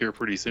back here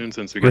pretty soon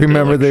since we got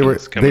Remember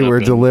the they were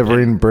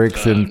delivering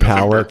bricks in November.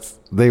 pallets.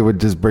 They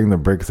would just bring the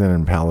bricks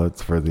in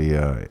pallets for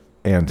the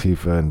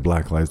Antifa and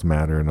Black Lives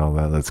Matter and all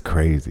that. That's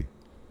crazy.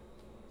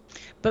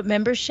 But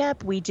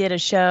membership, we did a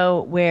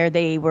show where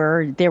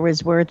there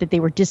was word that they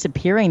were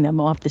disappearing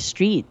them off the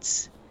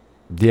streets.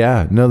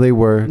 Yeah, no, they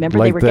were. Remember,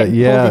 like they were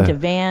getting pulled into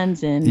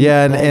vans and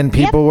and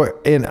people were.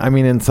 And I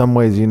mean, in some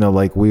ways,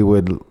 like we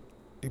would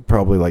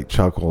probably like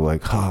chuckle,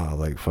 like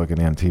like fucking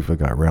Antifa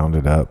got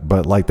rounded up,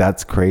 but like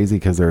that's crazy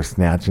because they're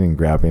snatching and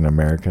grabbing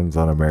Americans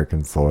on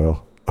American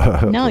soil.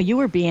 No, you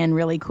were being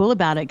really cool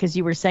about it because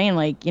you were saying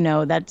like,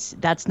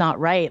 that's not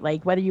right.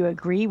 Like whether you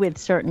agree with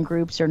certain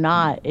groups or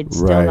not, it's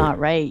still not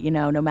right.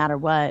 No matter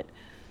what.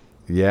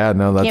 Yeah,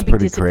 no, that's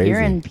pretty crazy. Can't be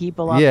disappearing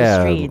people off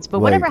the streets. But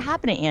whatever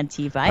happened to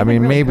Antifa? I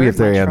mean, maybe if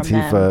they're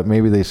Antifa,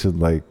 maybe they should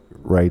like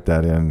write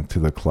that into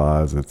the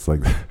clause. It's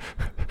like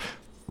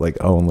like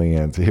only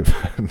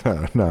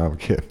Antifa. No, I'm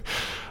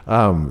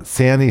kidding.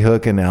 Sandy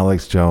Hook and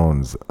Alex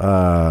Jones.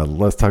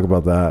 Let's talk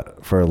about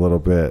that for a little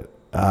bit.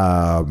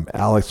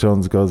 Alex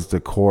Jones goes to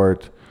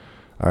court.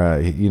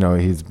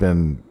 He's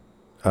been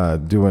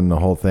doing the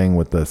whole thing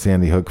with the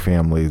Sandy Hook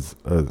families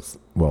as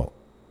well.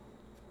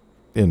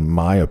 In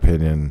my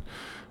opinion,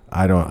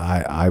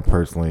 I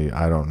personally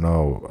don't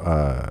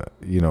know.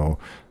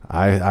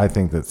 I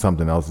think that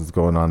something else is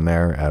going on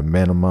there. At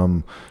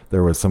minimum,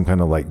 there was some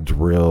kind of like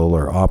drill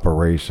or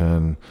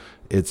operation.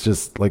 It's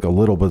just like a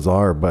little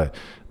bizarre, but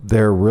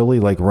they're really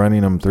like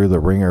running them through the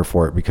ringer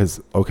for it because,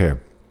 okay.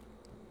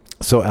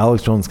 So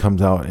Alex Jones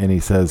comes out and he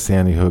says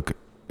Sandy Hook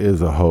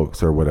is a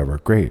hoax or whatever.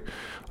 Great.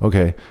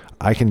 Okay.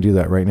 I can do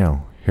that right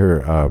now.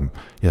 Here.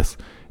 Yes,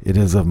 it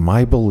is of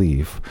my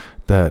belief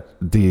that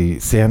the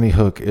Sandy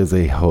Hook is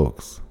a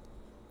hoax.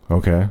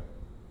 Okay.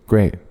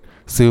 Great.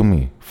 Sue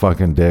me,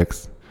 fucking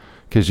dicks.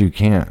 Because you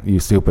can't, you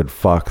stupid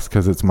fucks,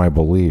 because it's my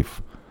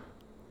belief.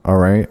 All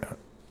right?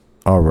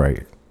 All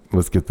right.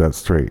 Let's get that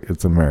straight.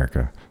 It's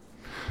America.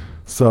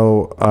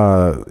 So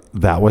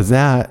that was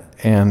that.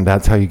 And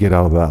that's how you get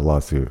out of that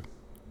lawsuit.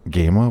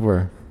 Game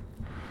over.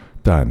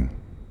 Done.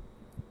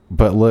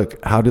 But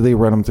look, how do they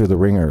run them through the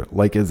ringer?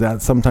 Like, is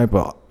that some type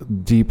of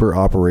deeper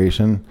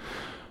operation?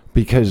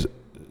 Because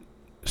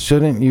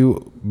shouldn't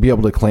you be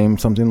able to claim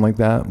something like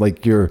that?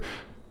 Like you're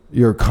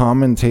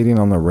commentating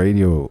on the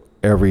radio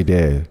every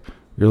day.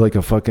 You're like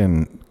a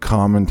fucking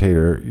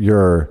commentator.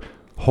 Your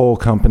whole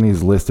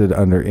company's listed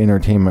under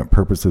entertainment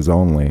purposes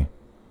only.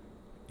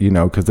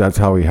 Because that's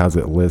how he has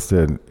it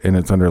listed, and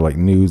it's under like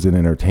news and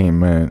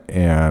entertainment,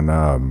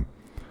 and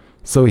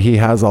so he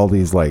has all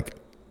these like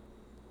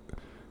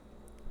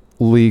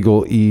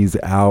legal ease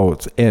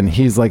outs, and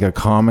he's like a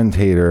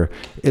commentator.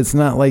 It's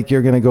not like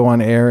you're gonna go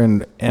on air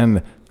and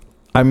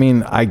I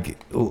mean, I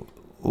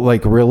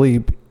like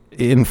really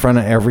in front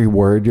of every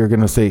word you're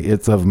gonna say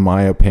it's of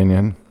my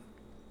opinion.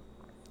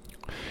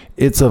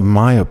 It's of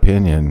my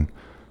opinion.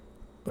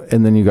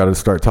 And then you got to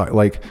start talking.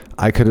 Like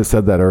I could have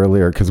said that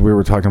earlier because we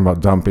were talking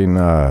about dumping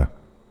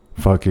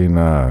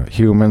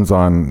humans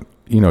on,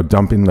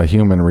 dumping the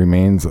human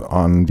remains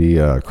on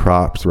the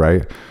crops,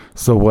 right?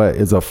 So what,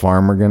 is a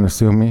farmer going to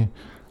sue me?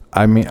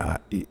 I mean,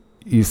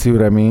 you see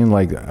what I mean?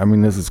 Like, I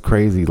mean, this is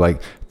crazy.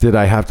 Like, did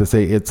I have to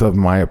say it's of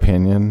my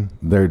opinion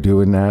they're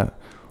doing that?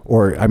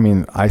 Or, I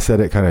mean, I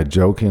said it kind of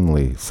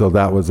jokingly. So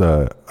that was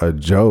a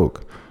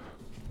joke.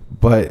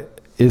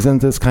 But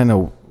isn't this kind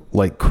of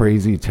like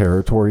crazy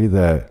territory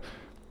that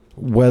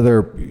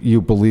whether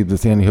you believe the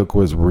Sandy Hook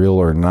was real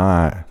or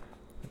not,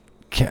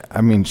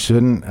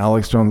 shouldn't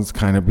Alex Jones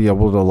kind of be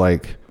able to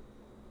like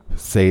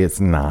say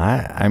it's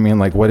not? I mean,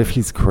 like, what if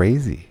he's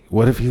crazy?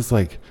 What if he's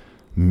like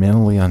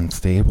mentally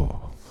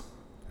unstable?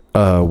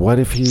 What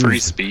if he's free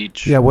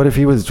speech? Yeah. What if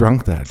he was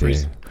drunk that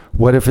day?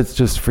 What if it's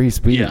just free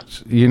speech? Yeah.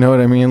 You know what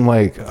I mean?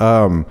 Like,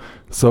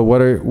 so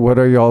what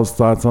are y'all's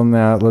thoughts on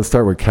that? Let's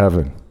start with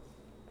Kevin.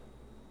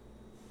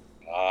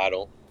 I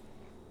don't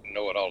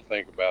know what I'll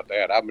think about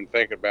that. I've been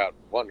thinking about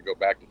wanting to go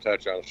back to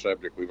touch on a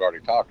subject we've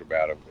already talked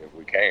about if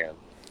we can.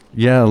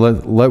 Yeah,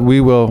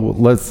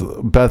 let's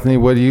Bethany,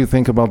 what do you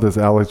think about this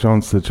Alex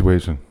Jones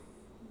situation?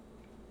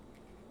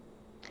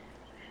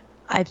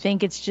 I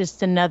think it's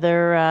just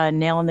another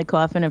nail in the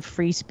coffin of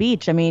free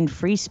speech. I mean,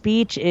 free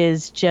speech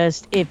is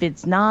just, if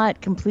it's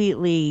not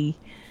completely,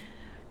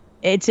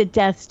 it's a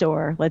death's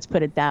door. Let's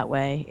put it that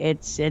way.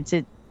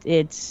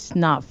 It's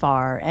not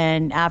far.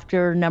 And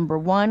after number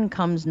one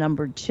comes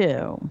number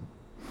two.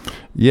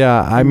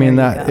 Yeah, I mean,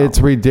 that it's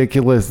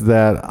ridiculous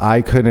that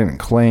I couldn't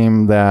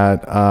claim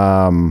that,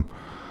 I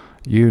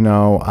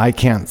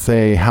can't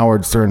say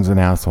Howard Stern's an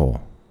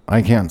asshole.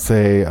 I can't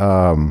say,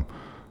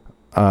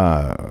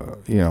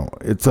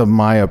 it's of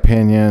my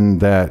opinion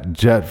that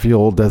jet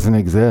fuel doesn't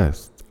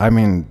exist. I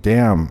mean,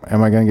 damn,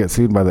 am I going to get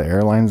sued by the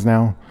airlines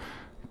now?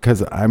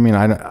 Because, I mean,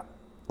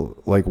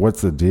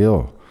 what's the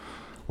deal?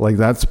 Like,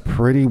 that's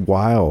pretty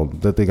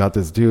wild that they got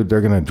this dude.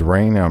 They're going to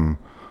drain him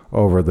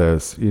over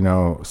this,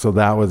 So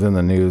that was in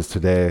the news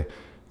today.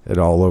 It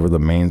all over the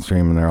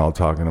mainstream, and they're all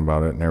talking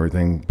about it and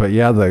everything. But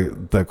yeah,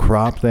 the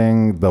crop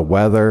thing, the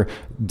weather.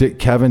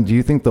 Kevin, do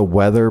you think the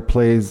weather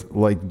plays,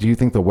 do you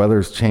think the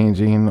weather's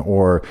changing?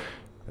 Or,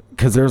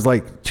 because there's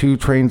two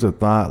trains of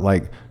thought,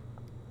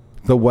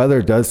 the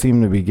weather does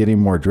seem to be getting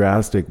more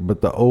drastic, but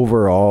the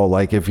overall,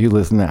 if you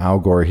listen to Al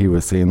Gore, he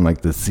was saying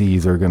the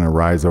seas are going to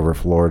rise over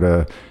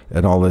Florida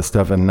and all this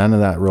stuff, and none of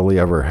that really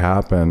ever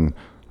happened.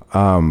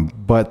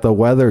 But the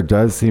weather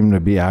does seem to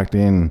be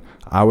acting,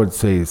 I would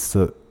say,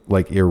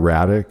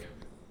 erratic.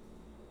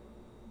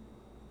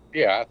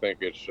 Yeah, I think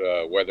it's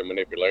weather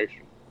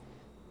manipulation.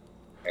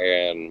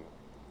 And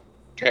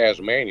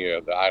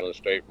Tasmania, the island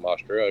state from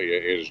Australia,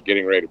 is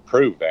getting ready to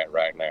prove that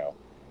right now,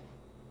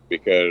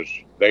 because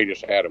they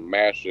just had a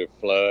massive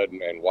flood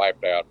and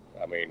wiped out,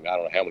 I don't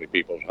know how many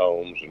people's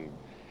homes and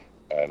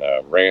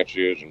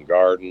ranches and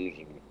gardens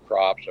and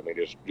crops.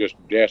 It's just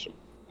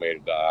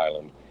decimated the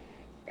island.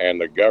 And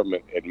the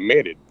government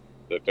admitted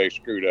that they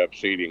screwed up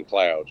seeding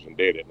clouds and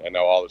did it. And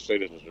now all the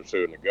citizens are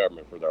suing the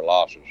government for their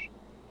losses.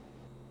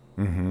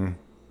 Mm-hmm.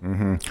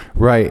 Mm-hmm.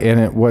 Right.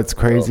 And what's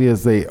crazy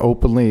is they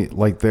openly,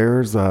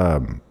 there's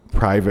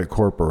private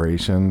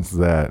corporations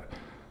that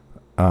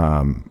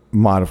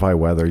modify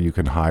weather. You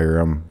can hire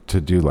them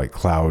to do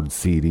cloud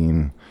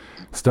seeding,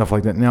 stuff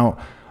like that. Now,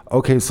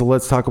 okay, so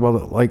let's talk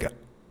about it.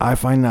 I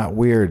find that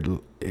weird.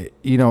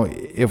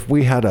 If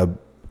we had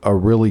a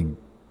really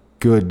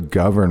good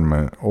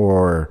government,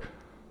 or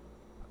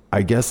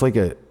I guess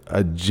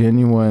a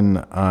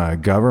genuine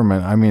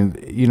government.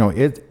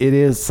 It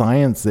is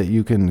science that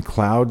you can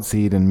cloud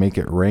seed and make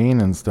it rain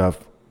and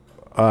stuff.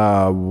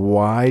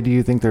 Why do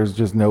you think there's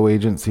just no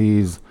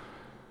agencies,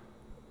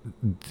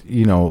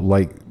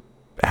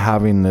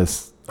 having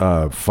this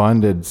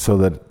funded so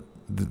that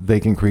they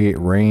can create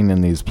rain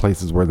in these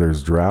places where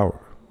there's drought?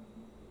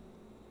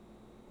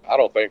 I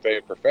don't think they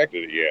had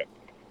perfected it yet.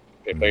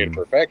 If they had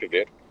perfected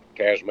it,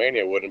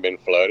 Tasmania wouldn't have been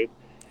flooded.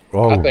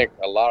 Oh. I think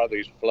a lot of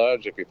these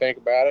floods, if you think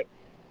about it,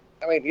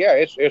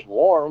 it's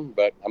warm,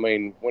 but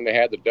when they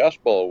had the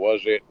Dust Bowl,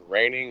 was it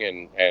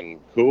raining and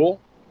cool?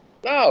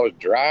 No, it was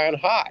dry and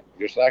hot,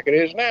 just like it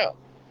is now.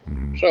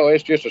 Mm-hmm. So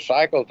it's just a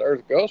cycle the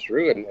Earth goes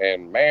through,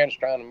 and man's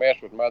trying to mess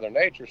with Mother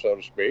Nature, so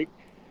to speak,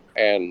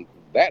 and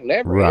that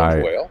never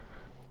ends well.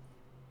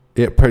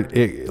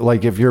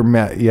 If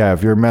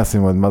you're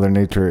messing with Mother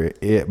Nature,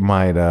 it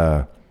might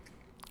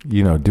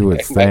do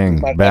its thing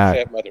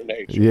back. Mother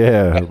Nature.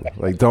 Yeah,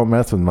 don't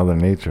mess with Mother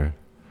Nature.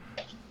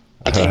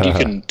 I think you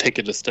can take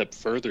it a step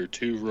further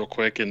too, real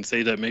quick, and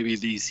say that maybe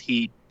these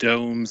heat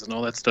domes and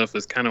all that stuff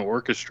is kind of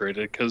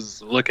orchestrated,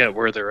 because look at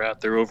where they're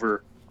at. They're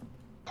over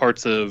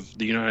parts of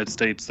the United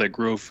States that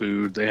grow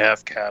food. They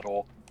have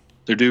cattle.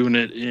 They're doing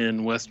it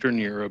in Western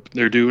Europe.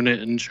 They're doing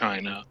it in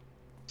China.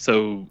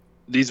 So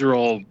these are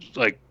all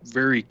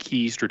very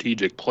key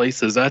strategic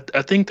places. I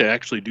think they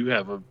actually do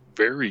have a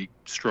very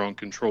strong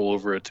control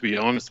over it, to be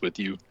honest with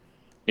you.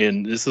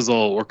 And this is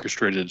all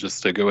orchestrated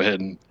just to go ahead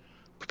and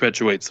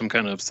perpetuate some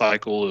kind of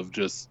cycle of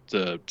just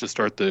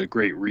start the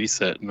Great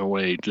Reset in a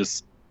way.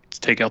 Just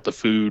take out the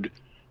food,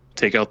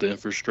 take out the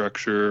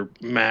infrastructure,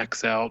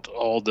 max out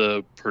all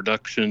the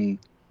production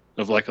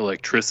of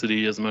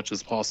electricity as much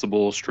as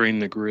possible, strain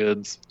the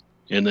grids,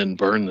 and then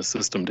burn the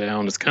system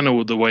down. It's kind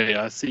of the way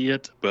I see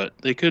it, but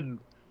it could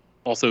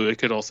also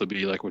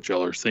be like what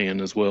y'all are saying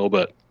as well.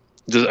 But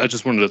I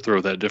just wanted to throw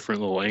that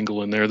different little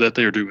angle in there, that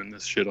they're doing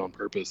this shit on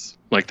purpose.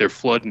 They're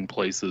flooding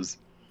places.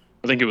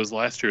 I think it was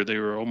last year they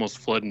were almost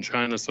flooding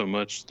China so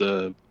much.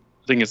 I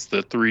think it's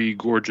the Three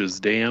Gorges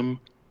Dam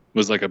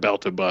was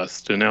about to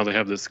bust, and now they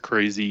have this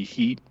crazy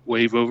heat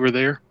wave over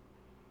there.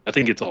 I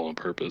think it's all on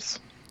purpose.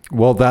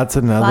 Well, that's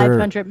another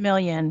 500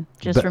 million.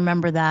 Just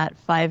remember that.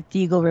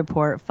 Deagle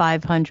report,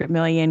 500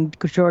 million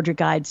Georgia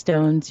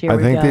Guidestones. Here we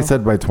go. I think they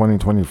said by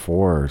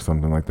 2024 or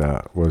something like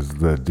that was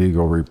the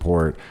Deagle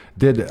report.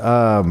 Did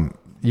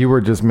you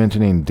were just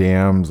mentioning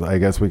dams? I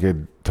guess we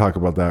could talk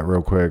about that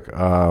real quick.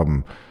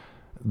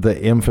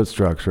 The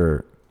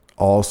infrastructure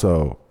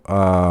also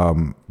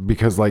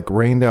because like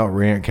Rained Out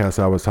Rantcast,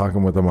 I was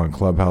talking with him on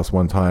Clubhouse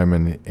one time,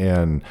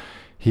 and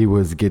he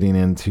was getting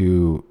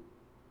into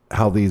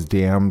how these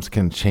dams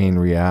can chain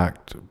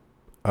react,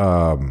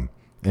 and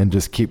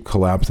just keep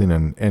collapsing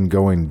and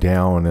going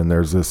down. And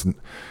there's this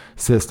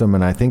system,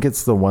 and I think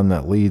it's the one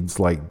that leads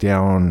like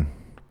down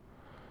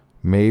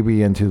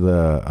maybe into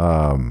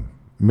the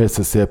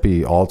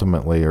Mississippi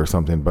ultimately or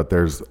something, but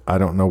I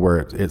don't know where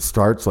it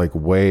starts, like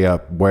way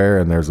up where,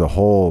 and there's a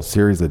whole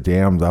series of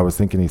dams. I was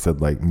thinking he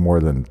said like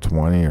more than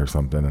 20 or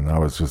something, and I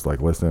was just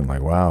like listening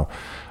like, wow.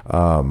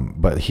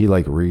 But he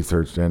like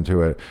researched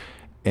into it,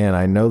 and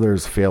I know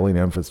there's failing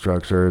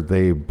infrastructure.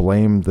 They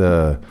blamed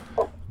they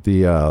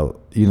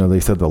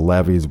said the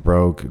levees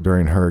broke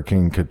during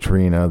Hurricane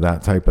Katrina,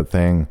 that type of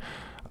thing.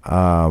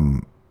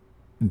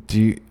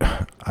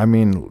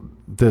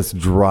 This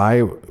dry,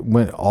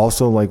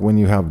 when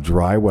you have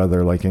dry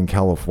weather, like in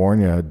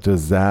California,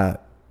 is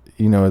that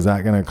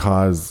going to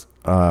cause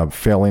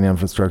failing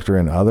infrastructure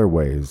in other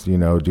ways?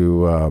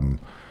 Do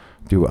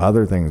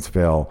other things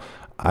fail?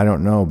 I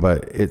don't know,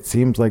 but it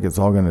seems like it's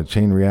all going to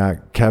chain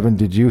react. Kevin,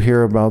 did you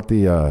hear about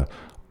the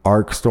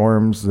arc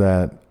storms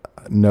that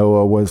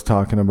NOAA was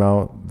talking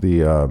about?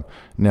 The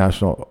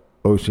National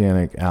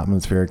Oceanic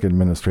Atmospheric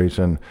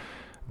Administration,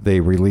 they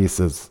released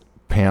this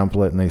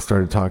pamphlet, and they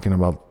started talking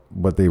about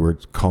what they were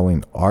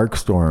calling arc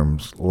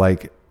storms,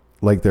 like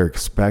they're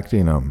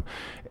expecting them.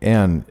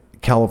 And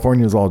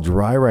California is all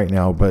dry right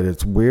now, but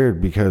it's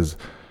weird because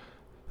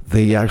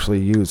they actually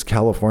use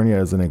California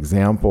as an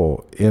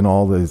example in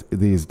all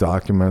these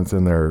documents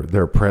and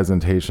their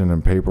presentation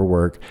and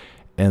paperwork.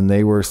 And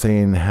they were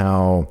saying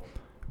how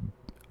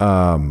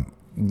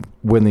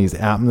when these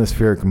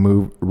atmospheric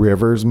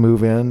rivers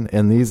move in,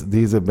 and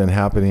these have been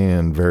happening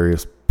in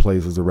various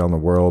places around the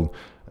world,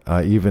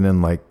 even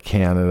in like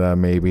Canada,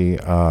 maybe.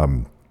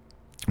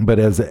 But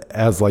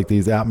as like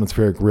these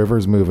atmospheric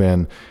rivers move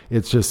in,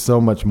 it's just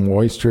so much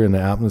moisture in the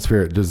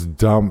atmosphere. It just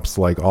dumps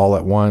like all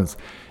at once.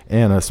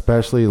 And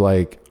especially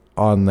like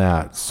on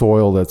that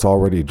soil that's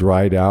already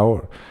dried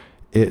out,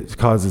 it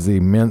causes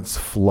immense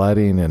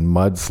flooding and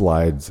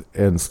mudslides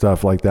and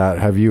stuff like that.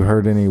 Have you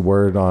heard any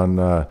word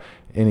on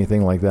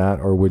anything like that,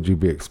 or would you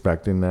be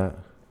expecting that?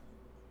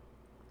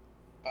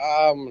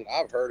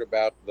 I've heard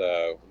about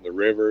the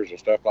rivers and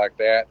stuff like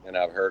that, and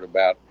I've heard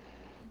about,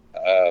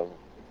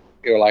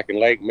 like in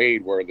Lake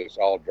Mead where it's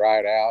all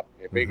dried out.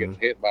 If it gets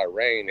hit by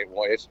rain,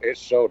 it's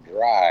so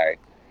dry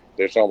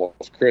that it's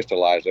almost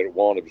crystallized that it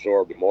won't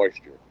absorb the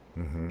moisture.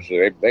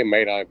 So they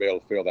may not be able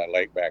to fill that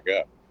lake back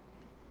up.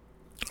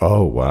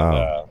 Oh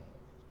wow!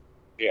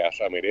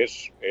 So I mean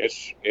it's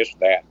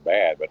that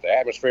bad. But the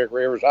atmospheric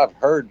rivers, I've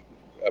heard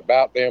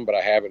about them, but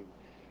I haven't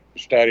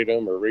studied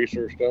them or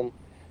researched them.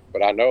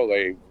 But I know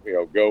they,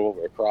 go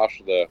across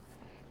a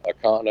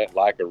continent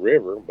like a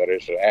river, but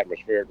it's an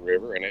atmospheric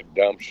river, and it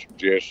dumps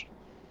just,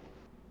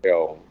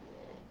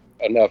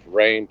 enough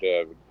rain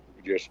to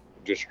just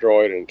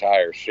destroy an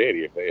entire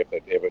city if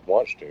it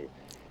wants to.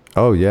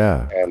 Oh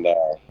yeah. And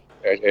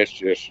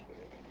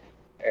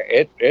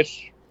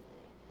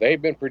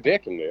they've been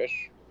predicting this.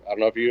 I don't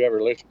know if you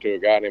ever listened to a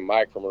guy named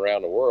Mike from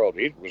Around the World.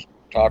 He was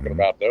talking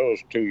about those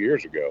 2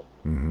 years ago.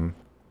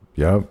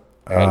 Yep.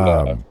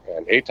 And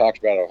he talks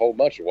about a whole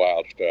bunch of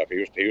wild stuff. He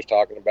was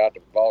talking about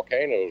the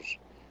volcanoes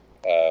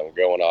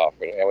going off,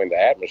 and I mean the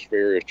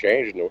atmosphere is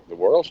changing. The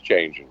world's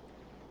changing.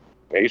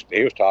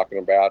 He was talking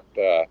about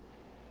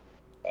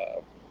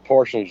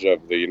portions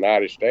of the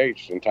United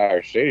States,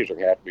 entire cities are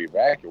going to have to be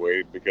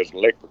evacuated because of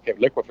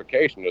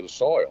liquefaction of the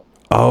soil.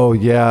 Oh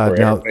yeah,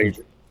 everything's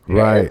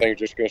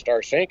just going to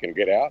start sinking.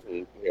 Get out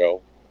and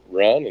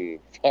run and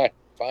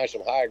find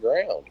some high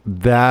ground.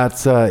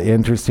 That's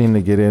interesting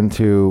to get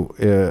into,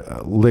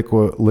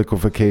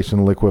 liquefaction,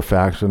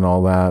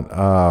 all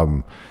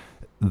that.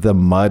 The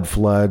mud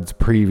floods,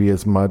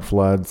 previous mud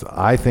floods.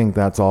 I think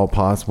that's all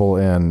possible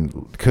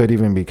and could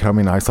even be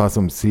coming. I saw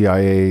some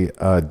CIA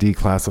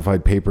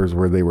declassified papers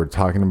where they were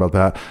talking about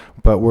that.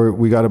 But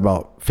we got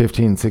about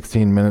 15,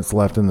 16 minutes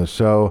left in the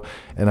show,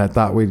 and I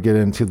thought we'd get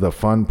into the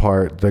fun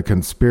part, the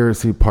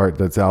conspiracy part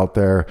that's out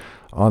there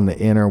on the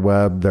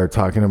interweb. They're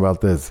talking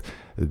about this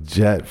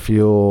jet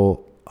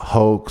fuel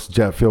hoax,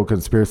 jet fuel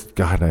conspiracy.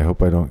 God, I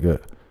hope I don't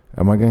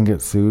am I going to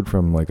get sued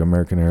from like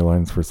American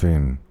Airlines for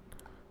saying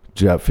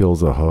jet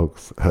fuel's a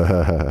hoax?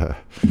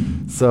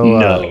 So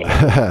no,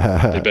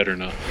 they better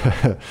not.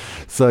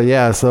 So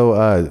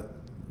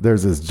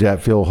there's this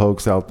jet fuel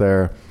hoax out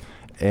there,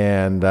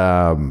 and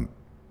a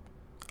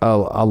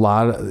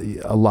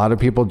lot of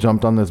people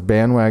jumped on this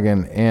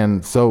bandwagon,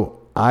 and so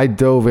I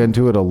dove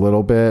into it a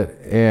little bit,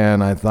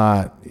 and I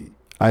thought,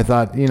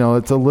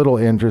 it's a little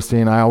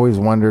interesting. I always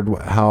wondered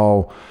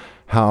how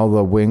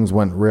the wings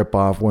went rip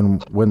off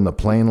when the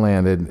plane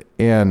landed,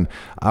 and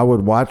I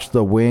would watch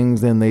the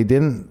wings, and they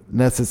didn't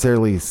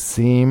necessarily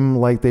seem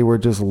like they were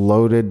just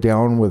loaded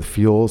down with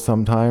fuel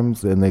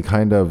sometimes, and they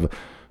kind of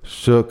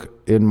shook,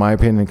 in my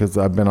opinion, because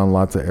I've been on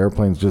lots of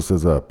airplanes just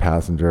as a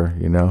passenger,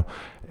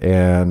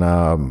 and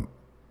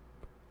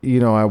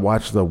I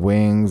watched the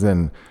wings,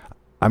 and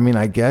I mean,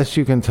 I guess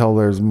you can tell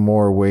there's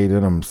more weight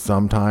in them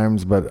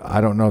sometimes, but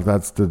I don't know if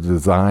that's the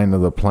design of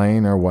the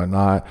plane or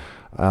whatnot.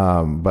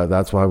 But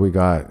that's why we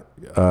got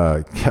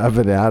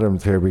Kevin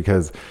Adams here,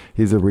 because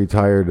he's a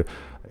retired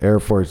Air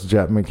Force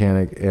jet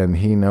mechanic, and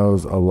he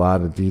knows a lot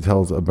of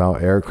details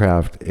about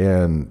aircraft.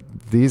 And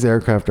these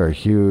aircraft are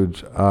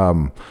huge.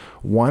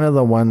 One of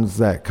the ones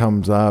that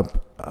comes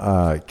up,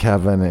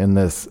 Kevin, in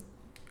this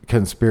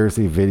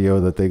conspiracy video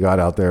that they got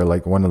out there,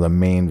 like one of the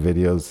main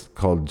videos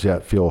called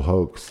Jet Fuel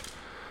Hoax.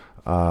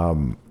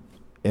 And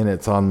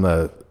it's on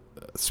the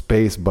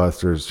Space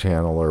Busters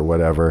channel or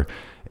whatever.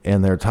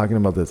 And they're talking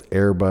about this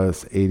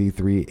Airbus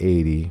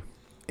 8380.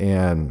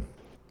 And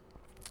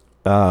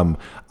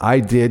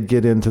I did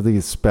get into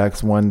these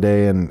specs one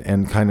day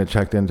and kind of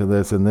checked into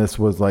this. And this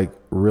was like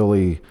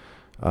really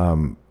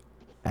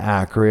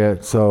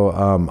accurate.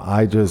 So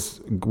I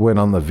just went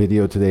on the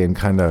video today and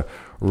kind of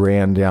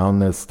ran down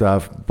this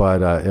stuff.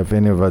 But if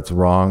any of it's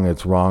wrong,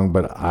 it's wrong.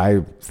 But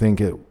I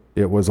think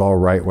it was all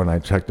right when I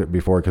checked it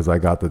before, because I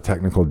got the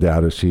technical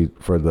data sheet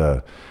for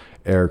the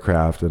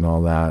aircraft and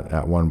all that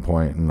at one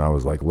point, and I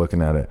was like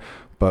looking at it.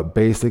 But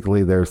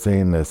basically they're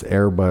saying this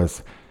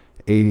Airbus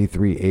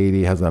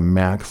 8380 has a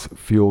max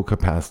fuel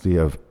capacity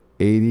of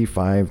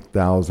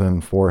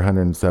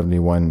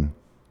 85,471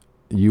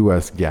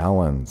 US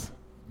gallons,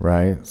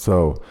 right?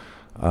 So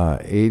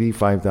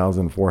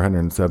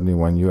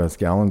 85,471 US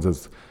gallons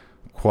is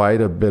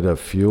quite a bit of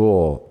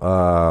fuel.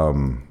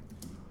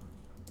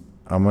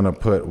 I'm going to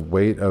put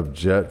weight of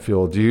jet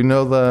fuel. Do you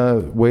know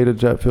the weight of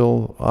jet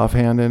fuel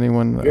offhand,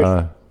 anyone?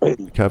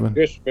 Kevin?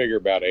 Just figure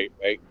about eight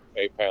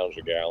pounds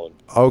a gallon.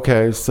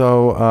 Okay,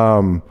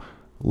 so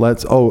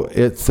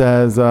it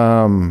says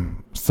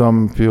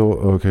some fuel,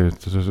 okay,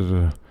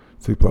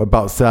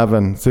 about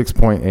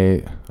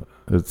 6.8,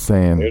 it's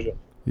saying. Is it?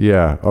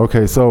 Yeah,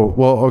 okay, so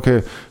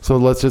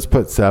let's just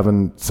put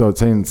 7. So it's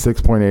saying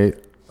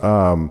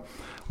 6.8.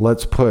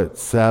 Let's put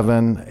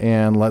 7,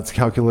 and let's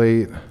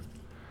calculate.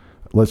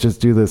 Let's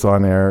just do this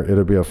on air.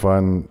 It'll be a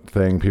fun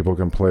thing. People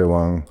can play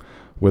along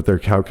with their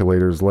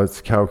calculators.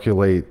 Let's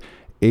calculate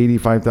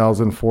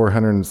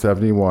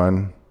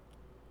 85,471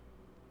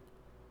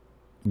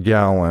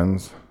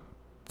 gallons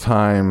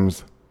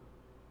times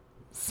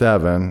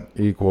 7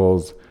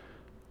 equals,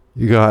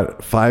 you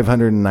got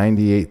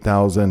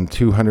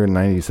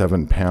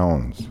 598,297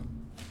 pounds.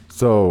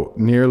 So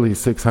nearly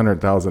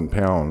 600,000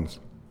 pounds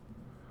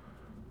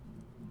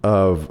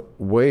of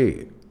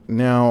weight.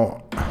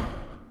 Now,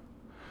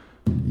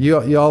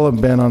 y'all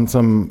have been on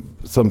some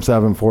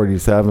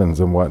 747s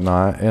and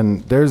whatnot,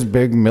 and there's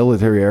big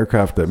military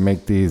aircraft that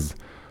make these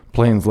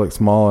planes look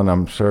small, and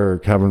I'm sure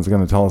Kevin's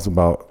going to tell us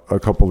about a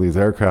couple of these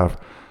aircraft,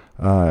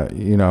 but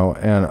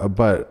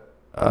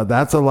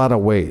that's a lot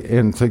of weight.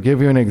 And to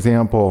give you an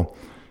example,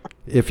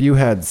 if you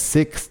had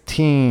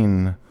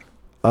 16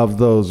 of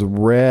those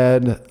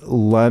red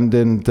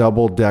London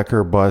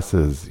double-decker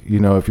buses,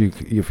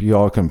 if you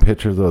all can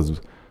picture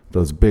those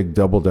big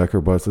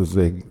double-decker buses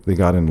they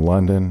got in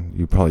London.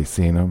 You've probably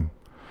seen them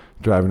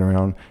driving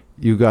around.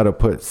 You got to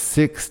put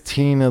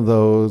 16 of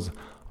those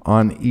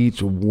on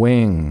each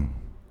wing.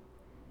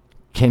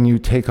 Can you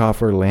take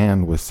off or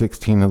land with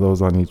 16 of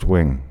those on each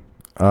wing?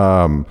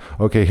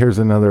 Okay, here's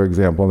another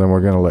example, and then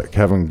we're going to let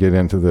Kevin get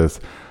into this.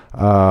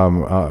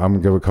 I'm going to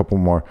give a couple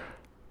more.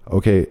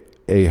 Okay,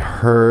 a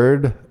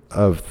herd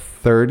of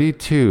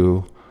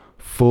 32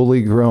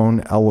 fully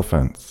grown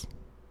elephants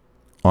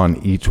on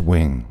each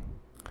wing.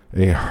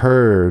 A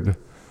herd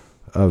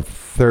of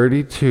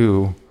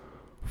 32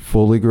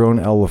 fully grown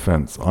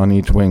elephants on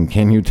each wing.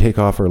 Can you take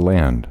off or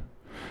land?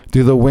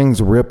 Do the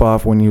wings rip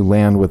off when you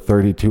land with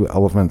 32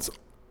 elephants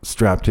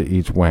strapped to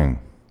each wing?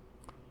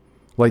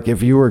 Like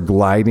if you were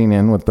gliding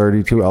in with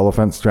 32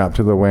 elephants strapped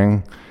to the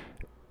wing,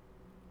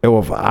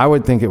 I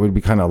would think it would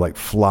be kind of like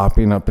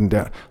flopping up and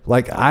down.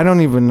 Like, I don't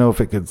even know if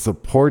it could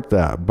support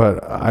that.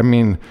 But I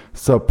mean,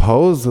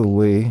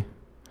 supposedly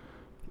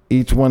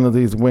each one of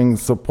these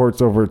wings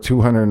supports over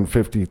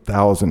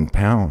 250,000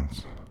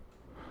 pounds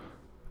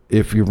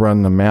if you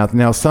run the math.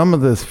 Now, some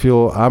of this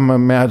fuel, I'm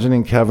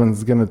imagining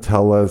Kevin's going to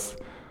tell us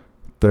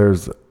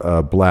there's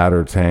a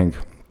bladder tank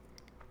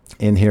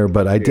in here.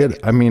 But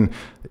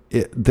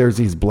there's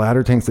these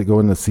bladder tanks that go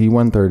in the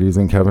C-130s,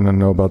 and Kevin, I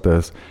know about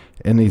this.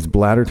 And these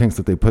bladder tanks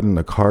that they put in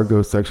the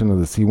cargo section of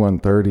the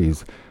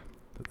C-130s,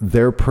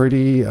 they're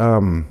pretty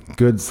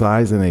good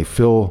size, and they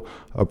fill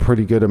a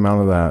pretty good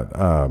amount of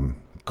that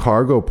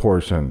cargo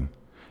portion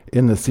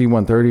in the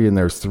C-130, and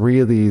there's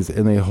 3 of these,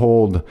 and they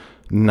hold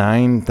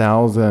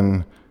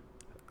 9,000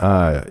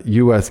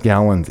 US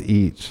gallons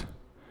each,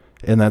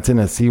 and that's in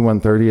a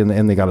C-130,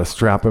 and they got to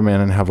strap them in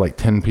and have like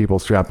 10 people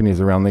strapping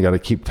these around. They got to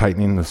keep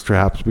tightening the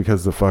straps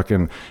because the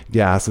fucking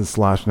gas is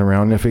sloshing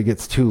around, and if it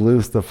gets too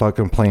loose, the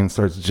fucking plane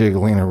starts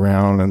jiggling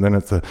around, and then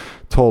it's a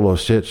total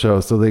shit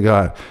show. So they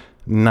got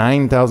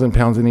 9,000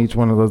 pounds in each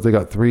one of those. They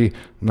got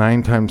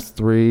 9 times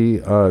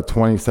 3,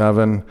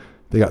 27.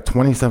 They got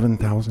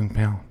 27,000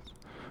 pounds.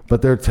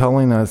 but they're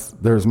telling us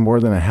there's more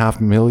than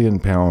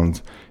 500,000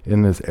 pounds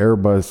in this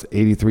Airbus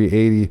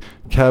 8380.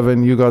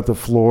 Kevin, you got the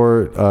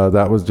floor.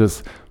 That was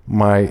just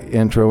my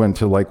intro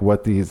into like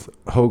what these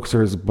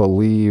hoaxers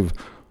believe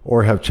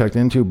or have checked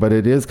into, but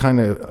it is kind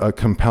of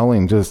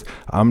compelling. Just,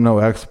 I'm no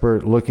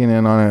expert, looking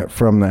in on it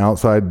from the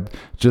outside.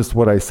 Just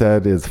what I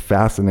said is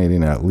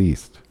fascinating, at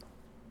least.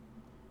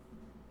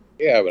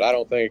 Yeah, but I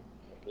don't think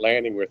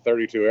landing with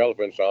 32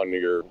 elephants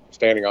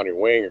standing on your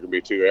wing are going to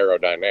be too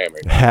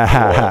aerodynamic.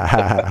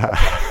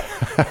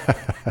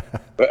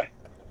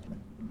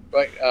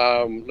 but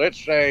let's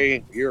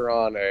say you're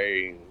on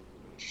a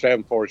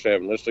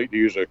 747. Let's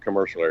use a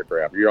commercial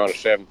aircraft. You're on a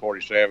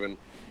 747,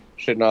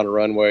 sitting on a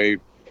runway,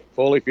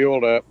 fully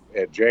fueled up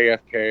at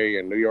JFK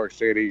in New York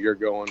City. You're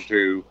going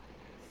to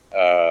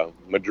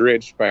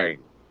Madrid, Spain.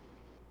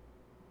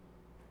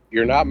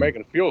 You're not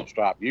making a fuel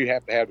stop. You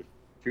have to have the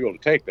fuel to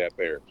take that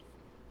there.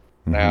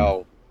 Mm-hmm.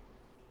 Now,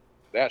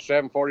 that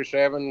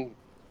 747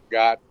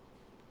 got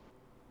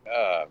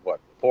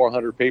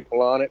 400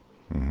 people on it,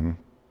 mm-hmm.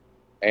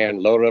 and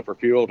loaded up for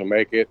fuel to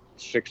make it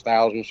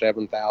 6,000,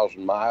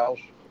 7,000 miles.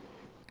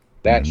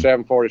 That mm-hmm.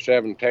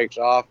 747 takes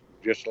off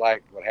just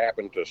like what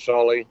happened to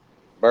Sully.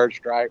 Bird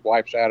strike,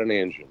 wipes out an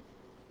engine.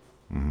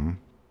 Mm-hmm.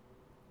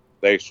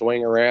 They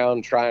swing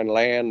around, try and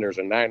land. There's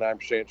a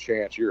 99%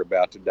 chance you're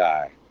about to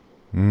die.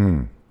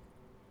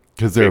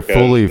 Because they're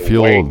fully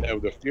fueled.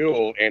 The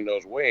fuel in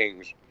those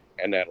wings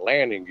and that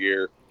landing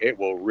gear, it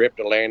will rip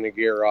the landing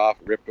gear off,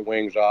 rip the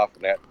wings off,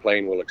 and that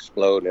plane will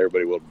explode and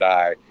everybody will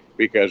die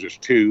because it's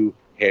too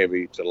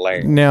heavy to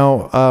land.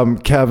 Now,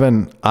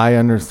 Kevin, I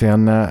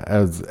understand that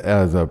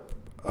as a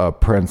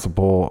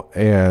principle,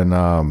 and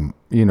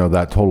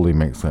that totally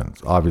makes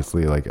sense.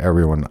 Obviously, like,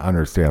 everyone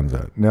understands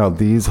that. Now,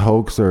 these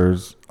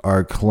hoaxers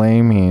are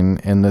claiming,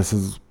 and this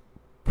is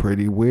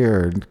pretty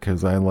weird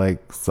because I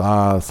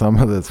saw some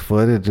of this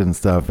footage and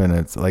stuff, and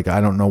it's like,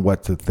 I don't know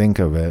what to think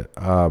of it.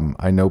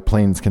 I know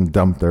planes can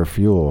dump their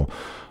fuel.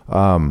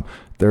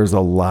 There's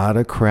a lot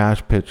of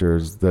crash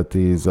pictures that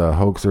these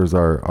hoaxers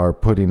are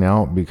putting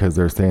out because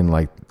they're saying,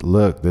 like,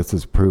 look, this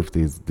is proof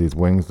these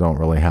wings don't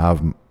really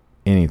have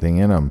anything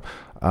in them.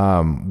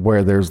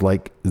 Where there's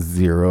like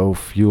zero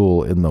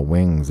fuel in the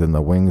wings, and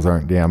the wings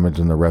aren't damaged,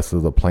 and the rest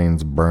of the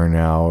planes burn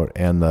out,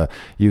 and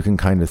you can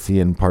kind of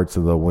see in parts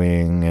of the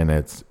wing, and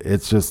it's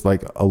just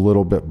like a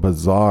little bit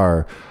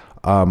bizarre.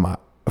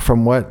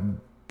 From what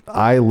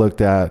I looked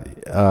at,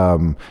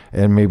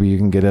 and maybe you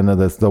can get into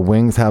this, the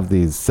wings have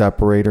these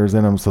separators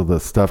in them so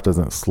the stuff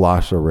doesn't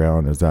slosh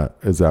around. Is that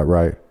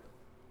right?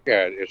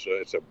 Yeah,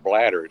 it's a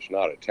bladder. It's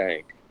not a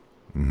tank.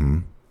 Mm-hmm.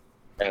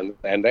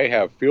 And they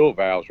have fuel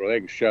valves where they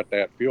can shut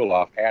that fuel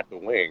off at the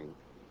wing,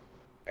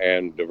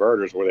 and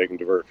diverters where they can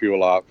divert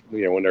fuel off.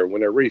 When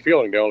they're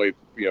refueling, they only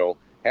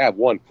have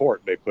one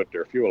port they put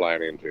their fuel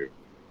line into.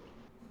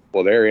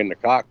 Well, they're in the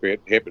cockpit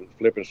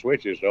flipping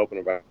switches to open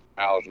the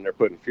valves, and they're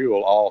putting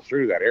fuel all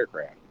through that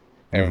aircraft.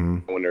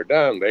 And when they're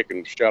done, they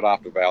can shut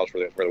off the valves for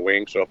the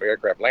wings. So if the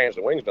aircraft lands,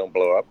 the wings don't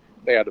blow up.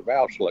 They have the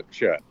valves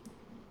shut.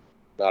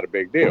 Not a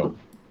big deal.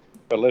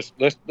 But let's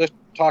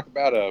talk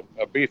about a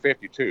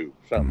B-52,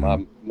 something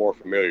I'm more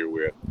familiar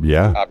with.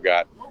 Yeah. I've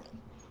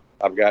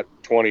got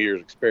 20 years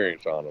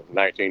experience on them,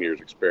 19 years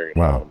experience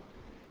on them.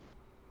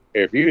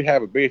 If you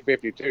have a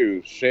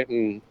B-52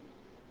 sitting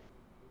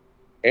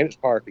in its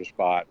parking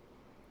spot,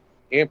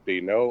 empty,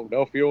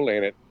 no fuel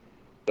in it,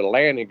 the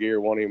landing gear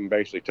won't even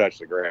basically touch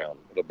the ground.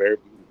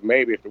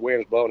 Maybe if the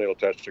wind's blowing, it'll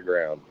touch the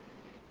ground.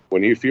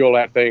 When you fuel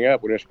that thing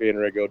up, when it's getting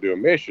ready to go do a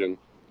mission,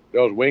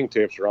 those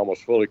wingtips are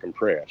almost fully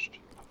compressed.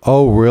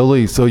 Oh,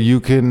 really? So you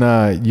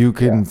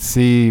can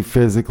see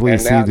physically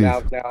these.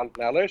 Now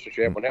listen,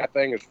 Chef, when that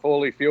thing is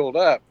fully fueled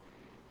up,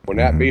 when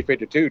that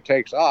B-52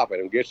 takes off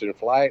and gets in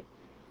flight,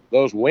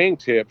 those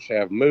wingtips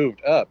have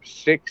moved up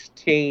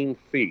 16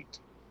 feet.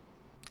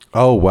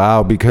 Oh,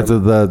 wow, because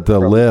of the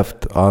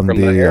lift on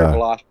the air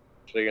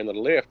velocity and the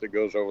lift that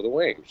goes over the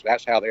wings.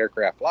 That's how the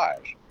aircraft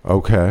flies.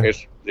 Okay.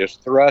 Its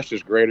thrust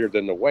is greater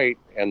than the weight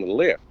and the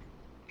lift.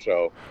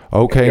 So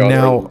okay,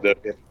 now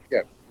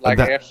an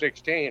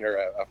F-16 or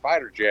a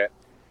fighter jet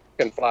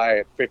can fly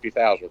at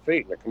 50,000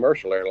 feet, and a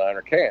commercial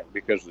airliner can't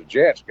because the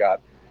jet's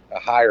got a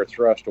higher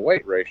thrust to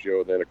weight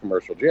ratio than a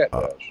commercial jet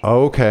does.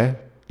 Okay.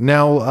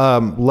 Now,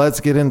 let's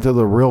get into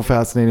the real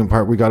fascinating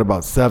part. We got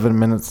about 7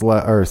 minutes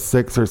left, or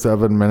 6 or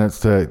 7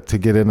 minutes to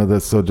get into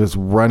this. So just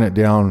run it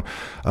down.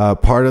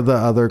 Part of the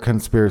other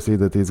conspiracy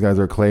that these guys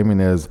are claiming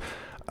is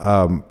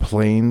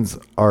planes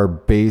are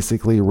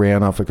basically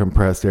ran off of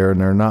compressed air, and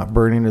they're not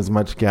burning as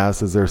much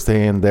gas as they're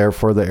saying.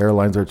 Therefore, the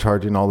airlines are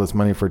charging all this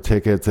money for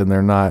tickets, and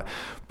they're not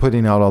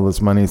putting out all this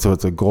money. So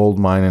it's a gold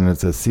mine and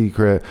it's a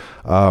secret.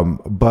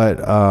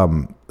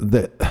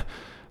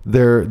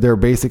 They're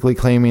basically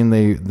claiming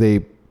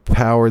they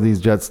power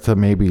these jets to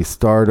maybe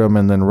start them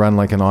and then run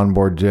like an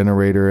onboard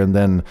generator, and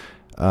then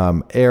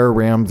air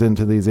rams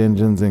into these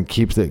engines and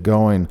keeps it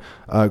going.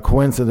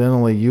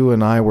 Coincidentally, you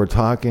and I were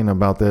talking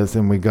about this,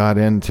 and we got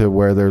into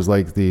where there's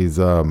like these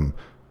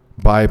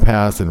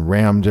bypass and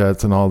ram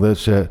jets and all this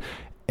shit.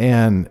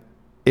 And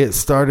it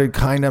started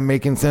kind of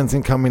making sense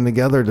and coming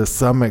together to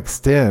some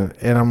extent.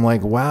 And I'm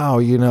like, wow,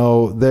 you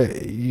know,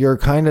 that you're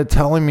kind of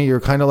telling me, you're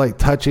kind of like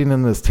touching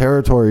in this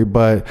territory,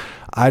 but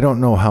I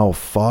don't know how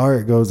far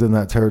it goes in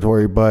that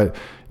territory, but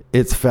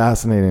it's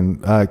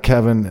fascinating.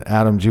 Kevin,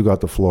 Adams, you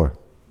got the floor.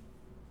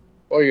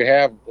 Well, you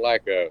have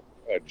like a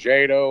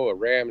JATO, a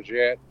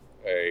ramjet,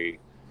 a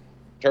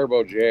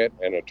turbojet,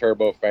 and a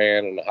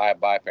turbofan, and a high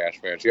bypass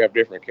fan. So you have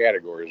different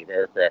categories of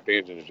aircraft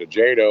engines. The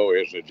JATO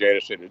is a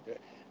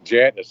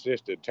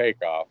jet-assisted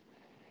takeoff,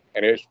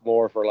 and it's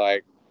more for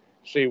like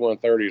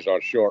C-130s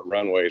on short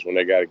runways when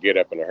they got to get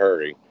up in a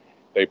hurry.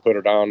 They put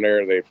it on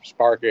there, they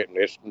spark it, and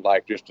it's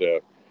like just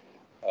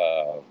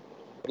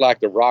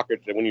like the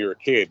rockets that when you were a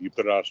kid, you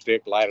put it on a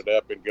stick, light it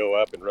up, and go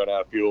up and run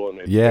out of fuel and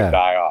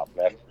die off.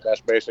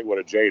 That's basically what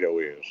a JATO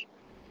is.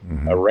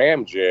 Mm-hmm. A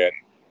ramjet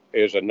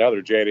is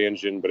another jet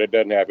engine, but it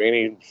doesn't have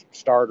any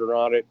starter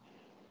on it.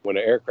 When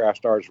the aircraft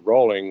starts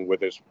rolling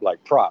with its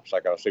like props,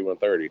 like on a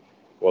C-130,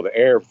 well, the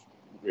air,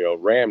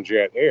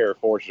 ramjet air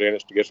forces in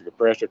it to get the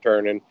compressor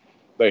turning.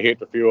 They hit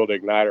the fuel, the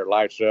igniter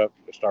lights up,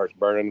 it starts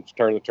burning,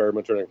 turn the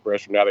turbine, turn the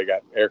compressor. Now they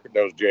got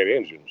those jet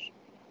engines.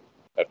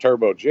 A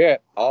turbojet,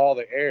 all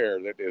the air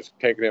that is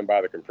taken in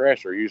by the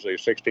compressor, usually a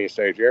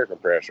 16-stage air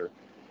compressor,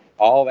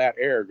 all that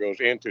air goes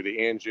into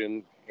the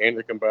engine,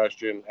 into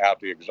combustion, out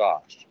the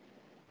exhaust.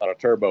 On a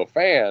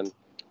turbofan,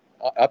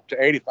 up to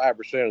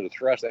 85% of the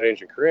thrust that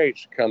engine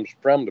creates comes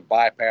from the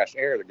bypass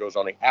air that goes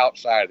on the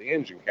outside of the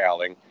engine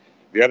cowling.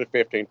 The other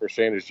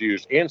 15% is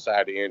used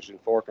inside the engine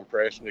for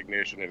compression,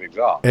 ignition, and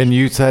exhaust. And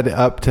you said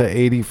up to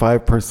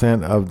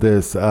 85% of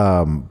this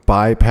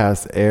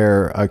bypass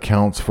air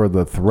accounts for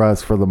the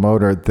thrust for the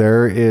motor.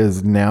 There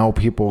is now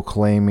people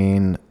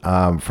claiming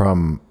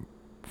from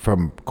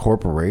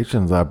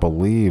corporations, I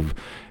believe,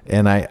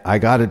 and I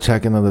got to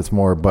check into this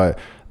more, but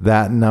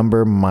that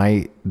number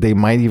they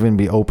might even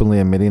be openly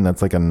admitting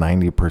that's like a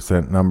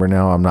 90% number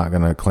now. I'm not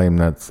going to claim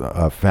that's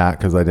a fact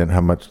because I didn't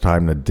have much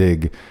time to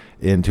dig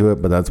into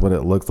it, but that's what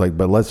it looks like.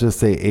 But let's just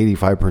say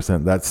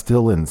 85%. That's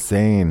still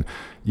insane.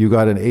 You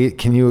got an 8.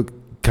 Can you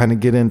kind of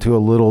get into a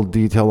little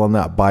detail on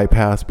that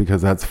bypass,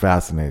 because that's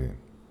fascinating?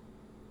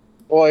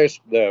 Well,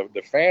 it's the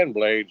fan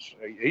blades.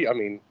 I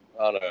mean,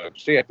 on a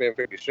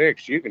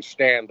CFM56, you can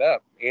stand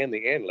up in the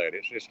inlet.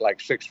 It's just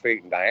like 6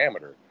 feet in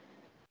diameter,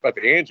 but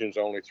the engine's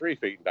only 3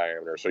 feet in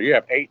diameter. So you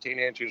have 18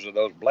 inches of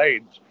those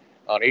blades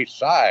on each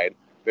side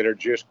that are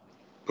just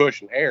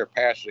pushing air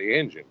past the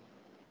engine.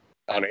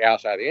 On the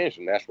outside of the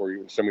engine, that's where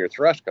some of your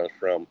thrust comes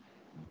from.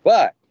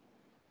 But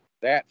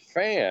that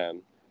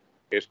fan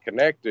is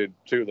connected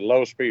to the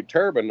low-speed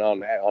turbine on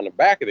the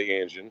back of the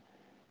engine,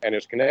 and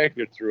it's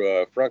connected through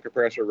a front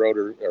compressor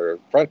rotor or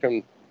front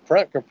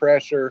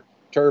compressor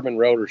turbine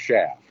rotor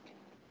shaft,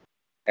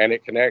 and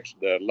it connects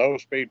the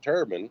low-speed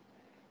turbine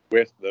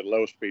with the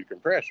low-speed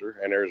compressor,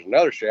 and there's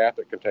another shaft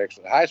that connects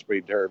the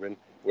high-speed turbine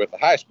with the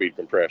high-speed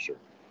compressor.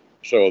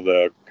 So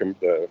the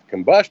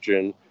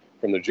combustion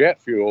from the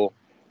jet fuel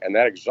and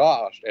that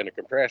exhaust and the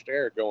compressed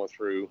air going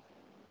through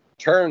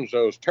turns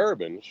those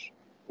turbines,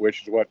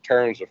 which is what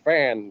turns the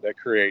fan that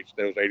creates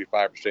those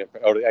 85%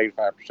 or the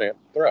 85%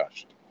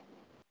 thrust.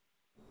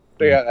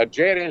 So yeah, a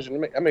jet engine,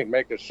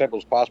 make it as simple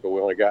as possible. We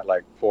only got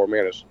like 4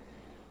 minutes.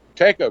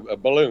 Take a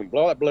balloon,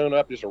 blow that balloon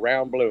up, just a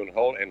round balloon,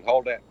 hold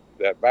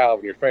that valve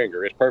in your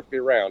finger. It's perfectly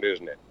round,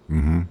 isn't it?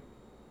 Mm-hmm.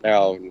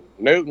 Now,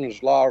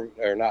 Newton's law,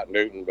 or not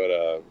Newton,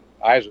 but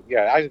Isaac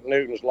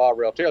Newton's law of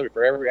relativity,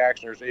 for every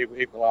action there's an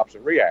equal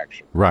opposite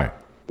reaction. Right.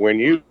 When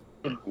you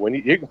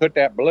can put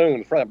that balloon,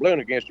 the front of the balloon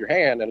against your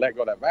hand and let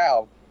go of that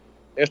valve,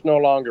 it's no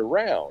longer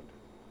round.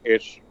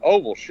 It's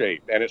oval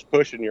shaped and it's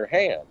pushing your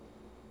hand.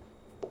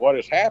 What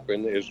has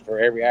happened is for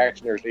every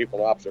action there's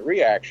equal opposite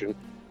reaction.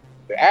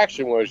 The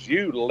action was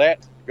you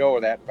let go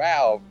of that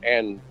valve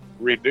and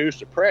reduce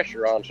the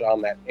pressure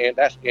on that end.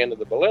 That's the end of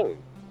the balloon.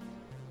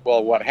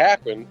 Well, what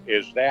happened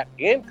is that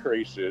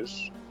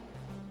increases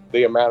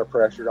the amount of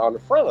pressure on the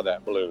front of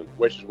that balloon,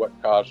 which is what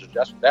causes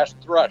that's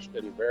thrust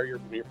in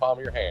your palm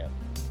of your hand.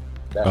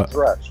 That's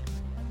thrust.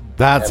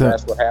 That's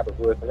what happens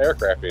with an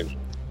aircraft engine.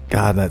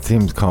 God, that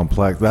seems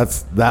complex.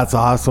 That's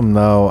awesome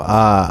though.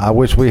 I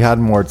wish we had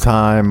more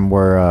time.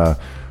 We're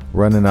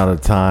running out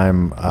of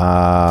time.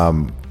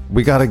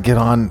 We got to get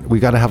on. We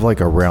got to have like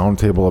a round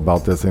table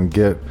about this and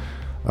get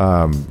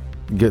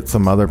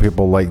some other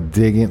people like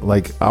digging.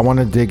 Like I want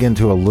to dig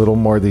into a little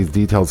more of these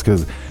details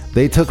because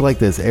they took like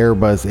this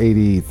Airbus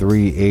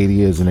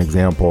 8380 as an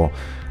example.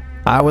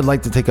 I would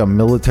like to take a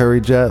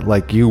military jet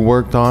like you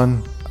worked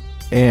on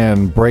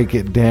and break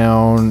it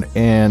down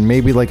and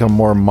maybe like a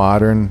more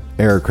modern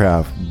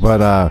aircraft.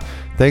 But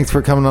thanks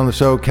for coming on the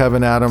show,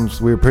 Kevin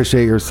Adams. We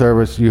appreciate your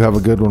service. You have a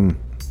good one.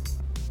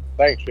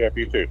 Thanks, Jeff.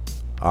 You too.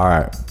 All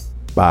right.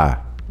 Bye.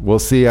 We'll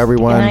see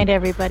everyone. Good night,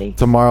 everybody.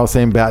 Tomorrow,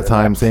 same bat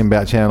time, same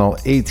bat channel,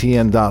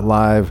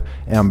 atn.live,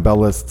 and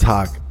Bella's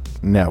Talk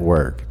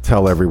Network.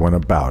 Tell everyone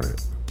about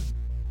it.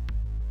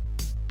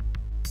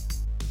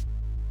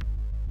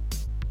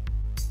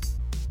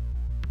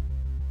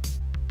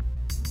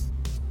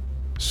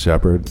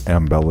 Shepard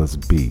and Bella's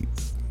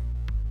Beats.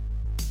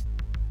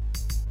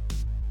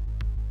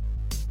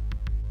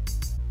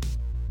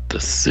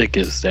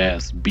 sickest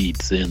ass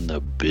beats in the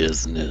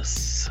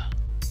business.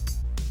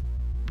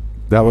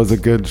 That was a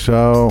good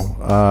show.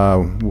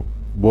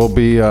 We'll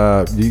be,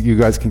 you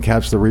guys can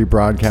catch the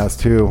rebroadcast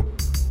too.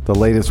 The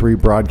latest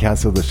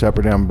rebroadcast of the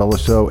Shepherd and Bella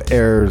Show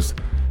airs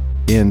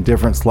in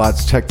different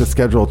slots. Check the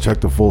schedule, check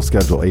the full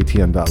schedule,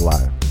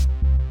 atn.live.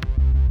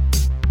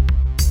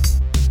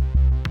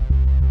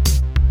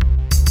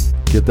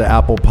 Get the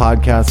Apple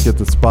Podcast, get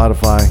the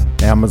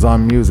Spotify,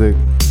 Amazon Music.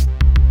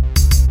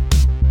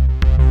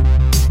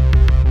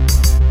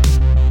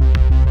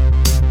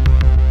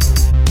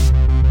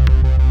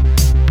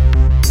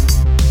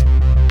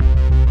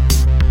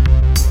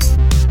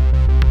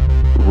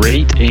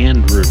 Rate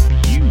and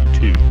review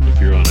too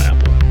if you're on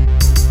Apple.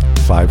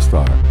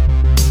 5-star.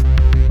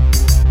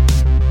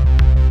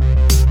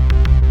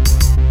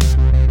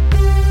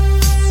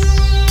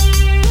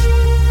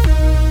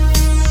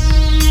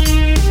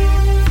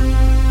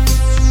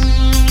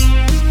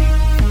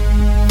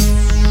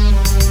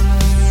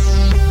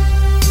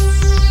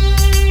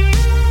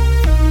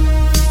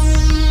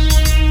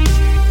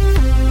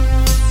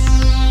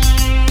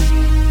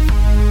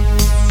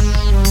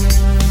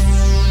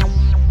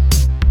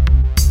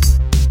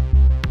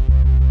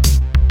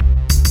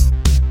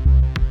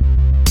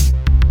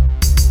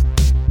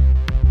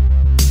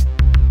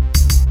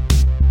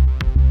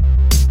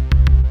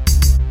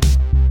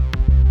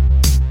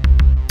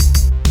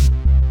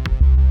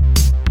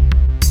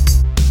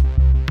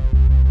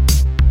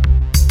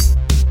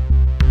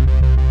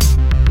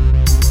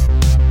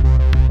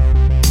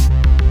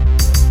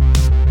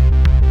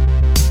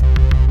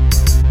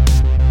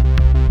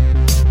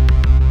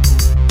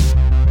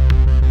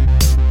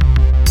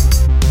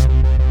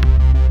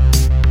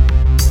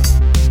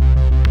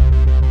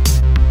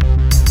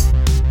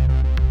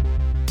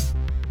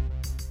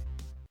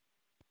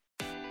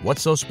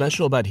 What's so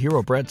special about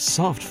Hero Bread's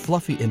soft,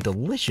 fluffy, and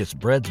delicious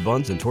breads,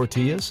 buns, and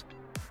tortillas?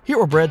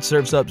 Hero Bread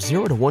serves up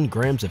 0 to 1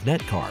 grams of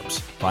net carbs,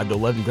 5 to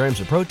 11 grams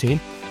of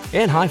protein,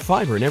 and high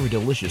fiber in every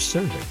delicious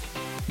serving.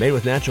 Made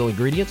with natural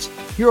ingredients,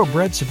 Hero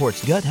Bread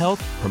supports gut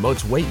health,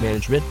 promotes weight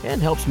management,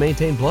 and helps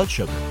maintain blood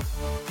sugar.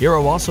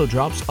 Hero also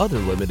drops other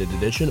limited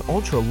edition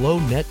ultra-low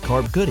net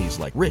carb goodies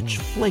like rich,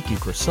 flaky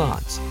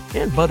croissants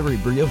and buttery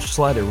brioche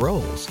slider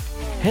rolls.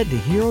 Head to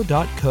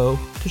hero.co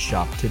to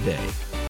shop today.